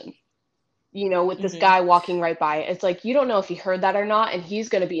person. You know, with this Mm-hmm. guy walking right by. It's like you don't know if he heard that or not, and he's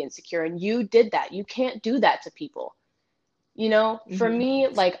going to be insecure. And you did that. You can't do that to people. You know, for Mm-hmm. me,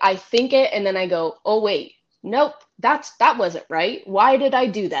 like I think it and then I go, oh, wait, nope, that wasn't right. Why did I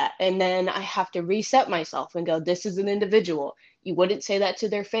do that? And then I have to reset myself and go, this is an individual. You wouldn't say that to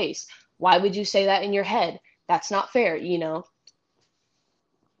their face. Why would you say that in your head? That's not fair, you know?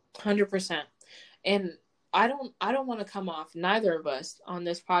 100%. And I don't want to come off, neither of us on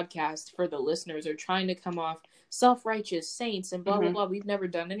this podcast for the listeners are trying to come off self-righteous saints and blah blah Hmm. blah. We've never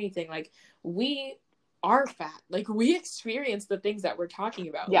done anything. Like we are fat. Like we experience the things that we're talking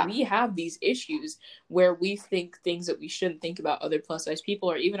about. Yeah, We have these issues where we think things that we shouldn't think about other plus size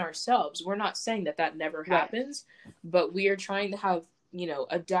people or even ourselves. We're not saying that that never right, happens, but we are trying to have,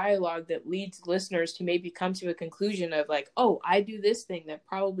 a dialogue that leads listeners to maybe come to a conclusion of like, oh, I do this thing that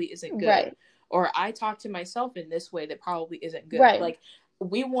probably isn't good, right, or I talk to myself in this way that probably isn't good. right. Like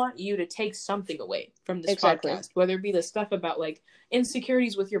we want you to take something away from this Exactly. podcast, whether it be the stuff about like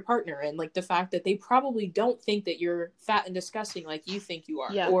insecurities with your partner and like the fact that they probably don't think that you're fat and disgusting like you think you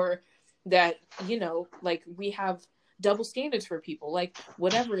are, Yeah. or that, you know, like we have double standards for people, like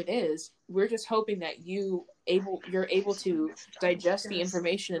whatever it is, we're just hoping that you're able to digest the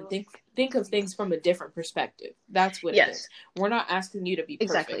information and think of things from a different perspective. That's what it is. We're not asking you to be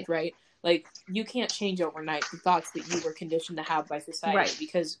perfect, Exactly. right? Like, you can't change overnight the thoughts that you were conditioned to have by society, Right.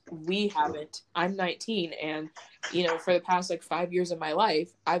 because we haven't. I'm 19, and, you know, for the past, like, 5 years of my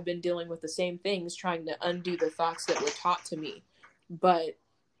life, I've been dealing with the same things, trying to undo the thoughts that were taught to me. But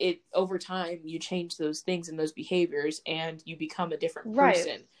over time, you change those things and those behaviors, and you become a different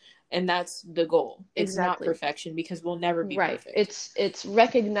person. Right. And that's the goal. It's Exactly. not perfection, because we'll never be Right. perfect. It's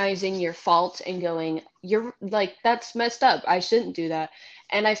recognizing your fault and going, you're like, that's messed up. I shouldn't do that.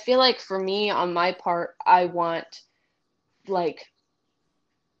 And I feel like for me, on my part, I want, like,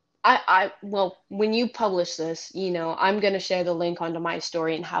 well, when you publish this, you know, I'm going to share the link onto my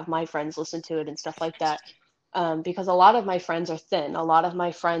story and have my friends listen to it and stuff like that. Because a lot of my friends are thin. A lot of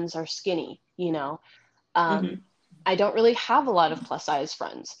my friends are skinny, you know. Mm-hmm. I don't really have a lot of plus size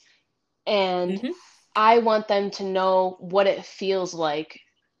friends. And Mm-hmm. I want them to know what it feels like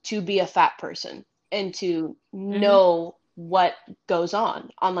to be a fat person and to Mm-hmm. know what goes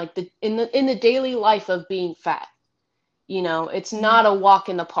on like in the daily life of being fat. You know, it's Mm-hmm. not a walk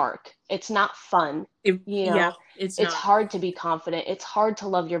in the park. It's not fun. You Yeah, know, it's it's not. hard to be confident. It's hard to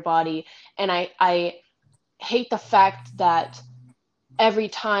love your body. And I hate the fact that every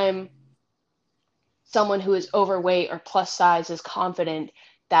time someone who is overweight or plus size is confident,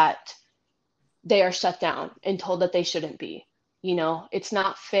 that they are shut down and told that they shouldn't be. You know, it's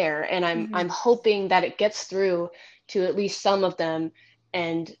not fair. And I'm Mm-hmm. hoping that it gets through to at least some of them,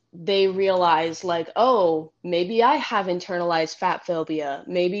 and they realize, like, oh, maybe I have internalized fat phobia.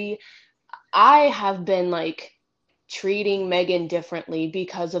 Maybe I have been like treating Megan differently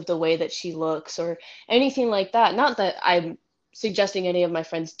because of the way that she looks or anything like that. Not that I'm suggesting any of my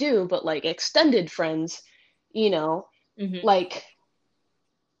friends do, but like extended friends, you know, Mm-hmm. like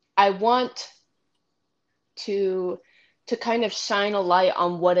I want to kind of shine a light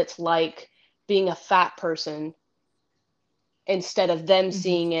on what it's like being a fat person instead of them Mm-hmm.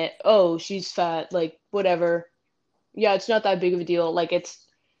 seeing it, oh, she's fat, like whatever. Yeah, it's not that big of a deal. Like it's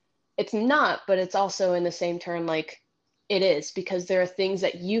not, but it's also in the same turn like it is, because there are things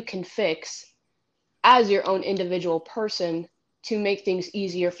that you can fix as your own individual person to make things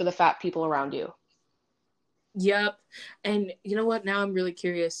easier for the fat people around you. Yep. And you know what? Now I'm really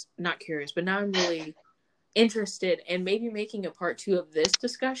curious, not curious, but now I'm really interested in maybe making a part 2 of this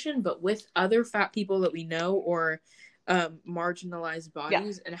discussion, but with other fat people that we know, or marginalized Yeah.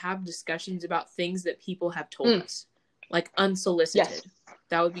 bodies, and have discussions about things that people have told Mm. us, like Yes. unsolicited.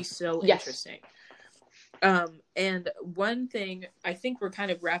 That would be so Yes. interesting. And one thing, I think we're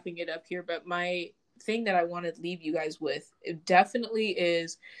kind of wrapping it up here, but my thing that I want to leave you guys with definitely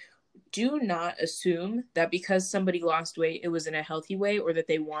is, do not assume that because somebody lost weight, it was in a healthy way, or that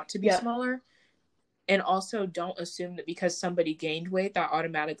they want to be Yeah. smaller. And also don't assume that because somebody gained weight, that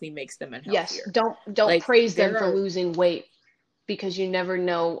automatically makes them Yes. unhealthier. Don't Like, praise them there for are, losing weight, because you never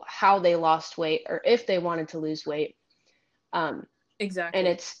know how they lost weight or if they wanted to lose weight. Um, and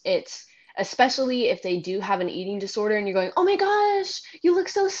exactly. it's especially if they do have an eating disorder and you're going, oh my gosh, you look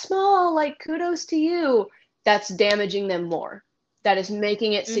so small, like kudos to you. That's damaging them more. That is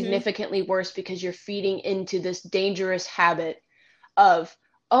making it Mm-hmm. significantly worse, because you're feeding into this dangerous habit of,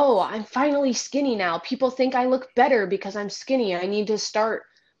 oh, I'm finally skinny now. People think I look better because I'm skinny. I need to start,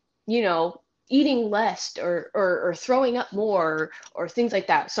 you know, eating less or throwing up more or things like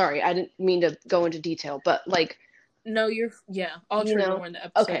that. Sorry, I didn't mean to go into detail, but like, No, yeah, I'll you trigger know, more in the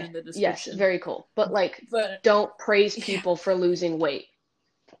episode okay, in the yes, description. very cool. But like, But don't praise yeah, people for losing weight.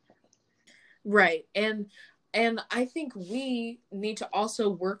 right. And I think we need to also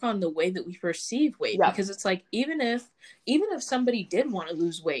work on the way that we perceive weight, Yeah. because it's like, even if somebody did want to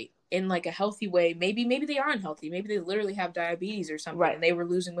lose weight in like a healthy way, maybe they are unhealthy, maybe they literally have diabetes or something, Right. and they were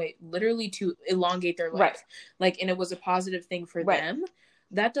losing weight literally to elongate their Right. life, like, and it was a positive thing for Right. them.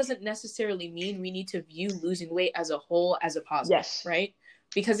 That doesn't necessarily mean we need to view losing weight as a whole as a positive, Yes. right?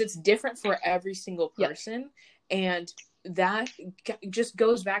 Because it's different for every single Yep. person. And that just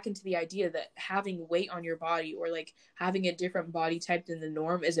goes back into the idea that having weight on your body, or like having a different body type than the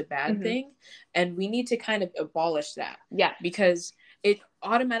norm, is a bad Mm-hmm. thing. And we need to kind of abolish that, Yeah. because it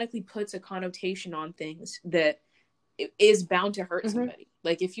automatically puts a connotation on things that is bound to hurt Mm-hmm. somebody.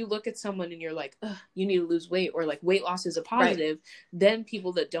 Like, if you look at someone and you're like, ugh, you need to lose weight, or like weight loss is a Right. positive, then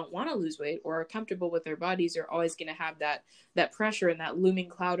people that don't want to lose weight or are comfortable with their bodies are always going to have that pressure and that looming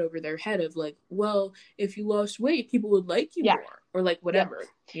cloud over their head of like, well, if you lost weight, people would like you Yeah. more, or like Yep. whatever,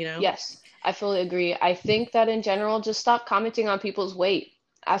 you know? Yes, I fully agree. I think that in general, just stop commenting on people's weight.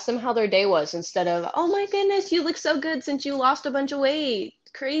 Ask them how their day was instead of, oh my goodness, you look so good since you lost a bunch of weight.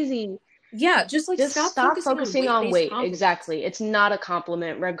 Crazy. Yeah, just like Just stop stop focusing on focusing on weight-based weight. compliments. Exactly. It's not a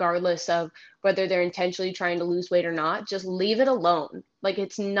compliment, regardless of whether they're intentionally trying to lose weight or not. Just leave it alone. Like,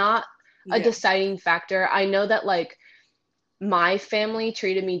 it's not a Yeah. deciding factor. I know that, like, my family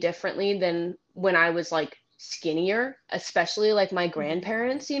treated me differently than when I was like skinnier, especially like my Mm-hmm.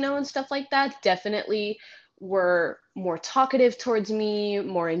 grandparents, and stuff like that, definitely were more talkative towards me,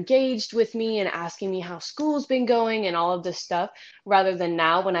 more engaged with me, and asking me how school's been going and all of this stuff, rather than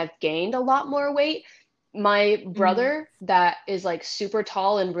now when I've gained a lot more weight. My Mm-hmm. brother, that is like super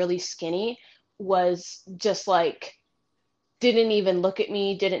tall and really skinny, was just like, didn't even look at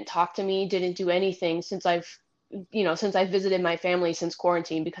me, didn't talk to me, didn't do anything since I visited my family since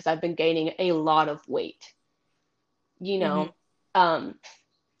quarantine because I've been gaining a lot of weight, you Mm-hmm. know. Um,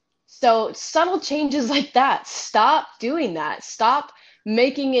 so subtle changes like that, stop doing that. Stop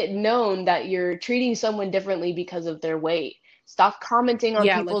making it known that you're treating someone differently because of their weight. Stop commenting on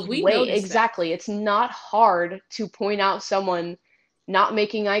Yeah, like people's we weight. noticed that. Exactly. It's not hard to point out someone not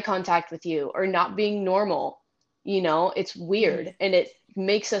making eye contact with you or not being normal. It's Mm-hmm. weird and it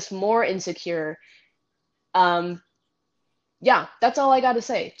makes us more insecure. Um, yeah, that's all I got to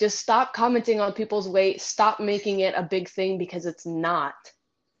say. Just stop commenting on people's weight. Stop making it a big thing because it's not.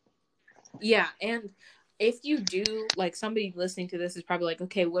 Yeah, and if you do, like, somebody listening to this is probably like,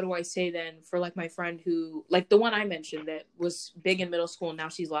 okay, what do I say then for like my friend who, like the one I mentioned that was big in middle school and now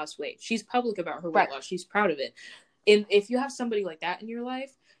she's lost weight. She's public about her Right. weight loss. She's proud of it. And if you have somebody like that in your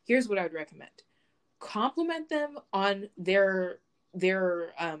life, here's what I would recommend. Compliment them on their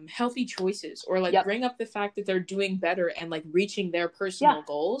healthy choices, or like Yep. bring up the fact that they're doing better and like reaching their Yeah. personal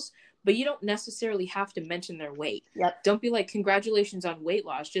goals, but you don't necessarily have to mention their weight. Yep. Don't be like congratulations on weight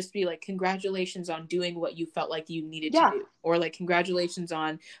loss, just be like congratulations on doing what you felt like you needed to Yeah. do, or like congratulations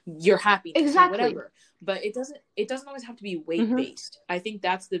on your happiness or Exactly. whatever. But it doesn't always have to be weight Mm-hmm. based. I think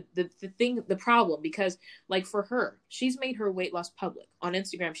that's the thing, the problem, because like for her, she's made her weight loss public on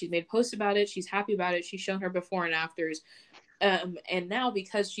Instagram. She's made posts about it, she's happy about it, she's shown her before and afters. And now,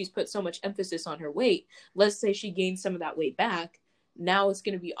 because she's put so much emphasis on her weight, let's say she gains some of that weight back, now it's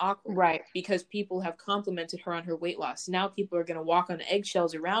going to be awkward Right. because people have complimented her on her weight loss. Now people are going to walk on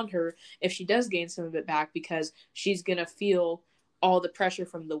eggshells around her if she does gain some of it back, because she's going to feel all the pressure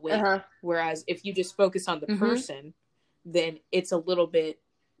from the weight. Uh-huh. Whereas if you just focus on the Mm-hmm. person, then it's a little bit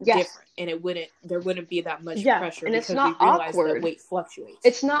Yes. different, and there wouldn't be that much Yeah. pressure And it's because we not realize that awkward. weight fluctuates.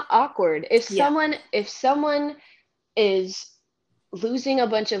 It's not awkward. If Yeah. someone is losing a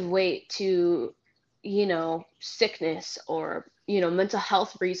bunch of weight to, sickness or, mental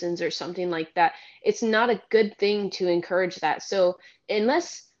health reasons or something like that, it's not a good thing to encourage that. So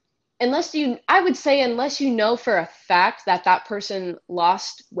I would say, unless you know for a fact that that person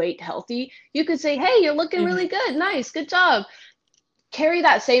lost weight healthy, you could say, hey, you're looking Mm-hmm. really good. Nice. Good job. Carry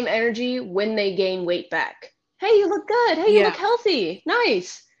that same energy when they gain weight back. Hey, you look good. Hey, you look Yeah. healthy.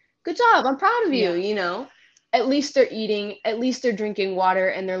 Nice. Good job. I'm proud of you, Yeah. At least they're eating, at least they're drinking water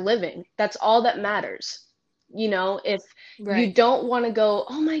and they're living. That's all that matters. If you Right. don't want to go,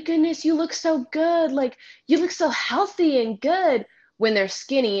 oh my goodness, you look so good. Like, you look so healthy and good when they're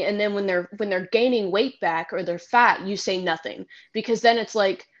skinny, and then when they're gaining weight back or they're fat, you say nothing, because then it's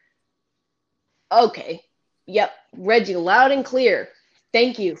like, okay, yep, read you loud and clear.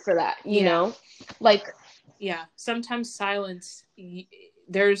 Thank you for that, Yeah. Like, Yeah. Sometimes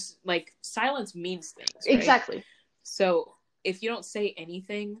there's like silence means things, right? exactly. So if you don't say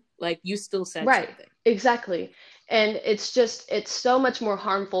anything, like you still said Right. something. Exactly. And it's so much more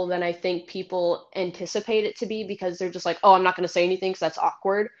harmful than I think people anticipate it to be, because they're just like, oh, I'm not going to say anything because that's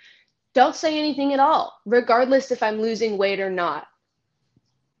awkward. Don't say anything at all, regardless if I'm losing weight or not,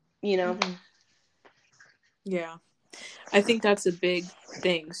 you know? Mm-hmm. Yeah. I think that's a big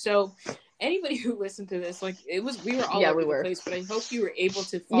thing. So anybody who listened to this, like we were all Yeah, we over the were. place, but I hope you were able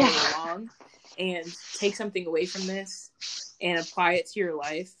to Yeah. follow along and take something away from this and apply it to your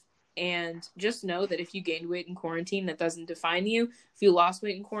life. And just know that if you gained weight in quarantine, that doesn't define you. If you lost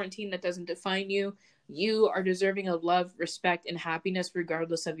weight in quarantine, that doesn't define you. You are deserving of love, respect, and happiness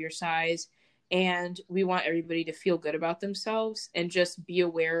regardless of your size. And we want everybody to feel good about themselves, and just be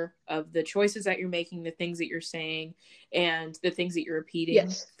aware of the choices that you're making, the things that you're saying, and the things that you're repeating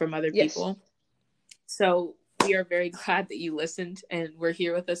Yes. from other Yes. people. So we are very glad that you listened and were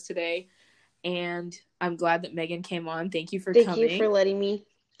here with us today. And I'm glad that Megan came on. Thank you for Thank you for coming. letting me.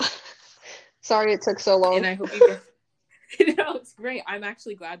 Sorry it took so long. And I hope you guys. It's great. I'm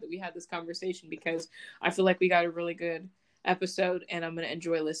actually glad that we had this conversation because I feel like we got a really good episode and I'm going to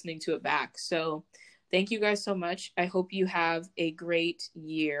enjoy listening to it back. So thank you guys so much. I hope you have a great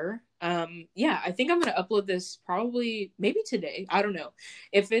year. I think I'm going to upload this probably maybe today. I don't know.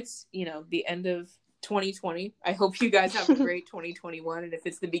 If it's, the end of 2020, I hope you guys have a great 2021. And if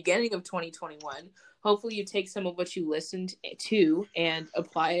it's the beginning of 2021, hopefully you take some of what you listened to and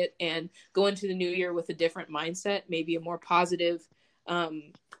apply it and go into the new year with a different mindset, maybe a more positive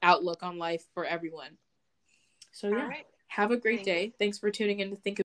outlook on life for everyone. So yeah, All right. have a great day. Thanks for tuning in to Think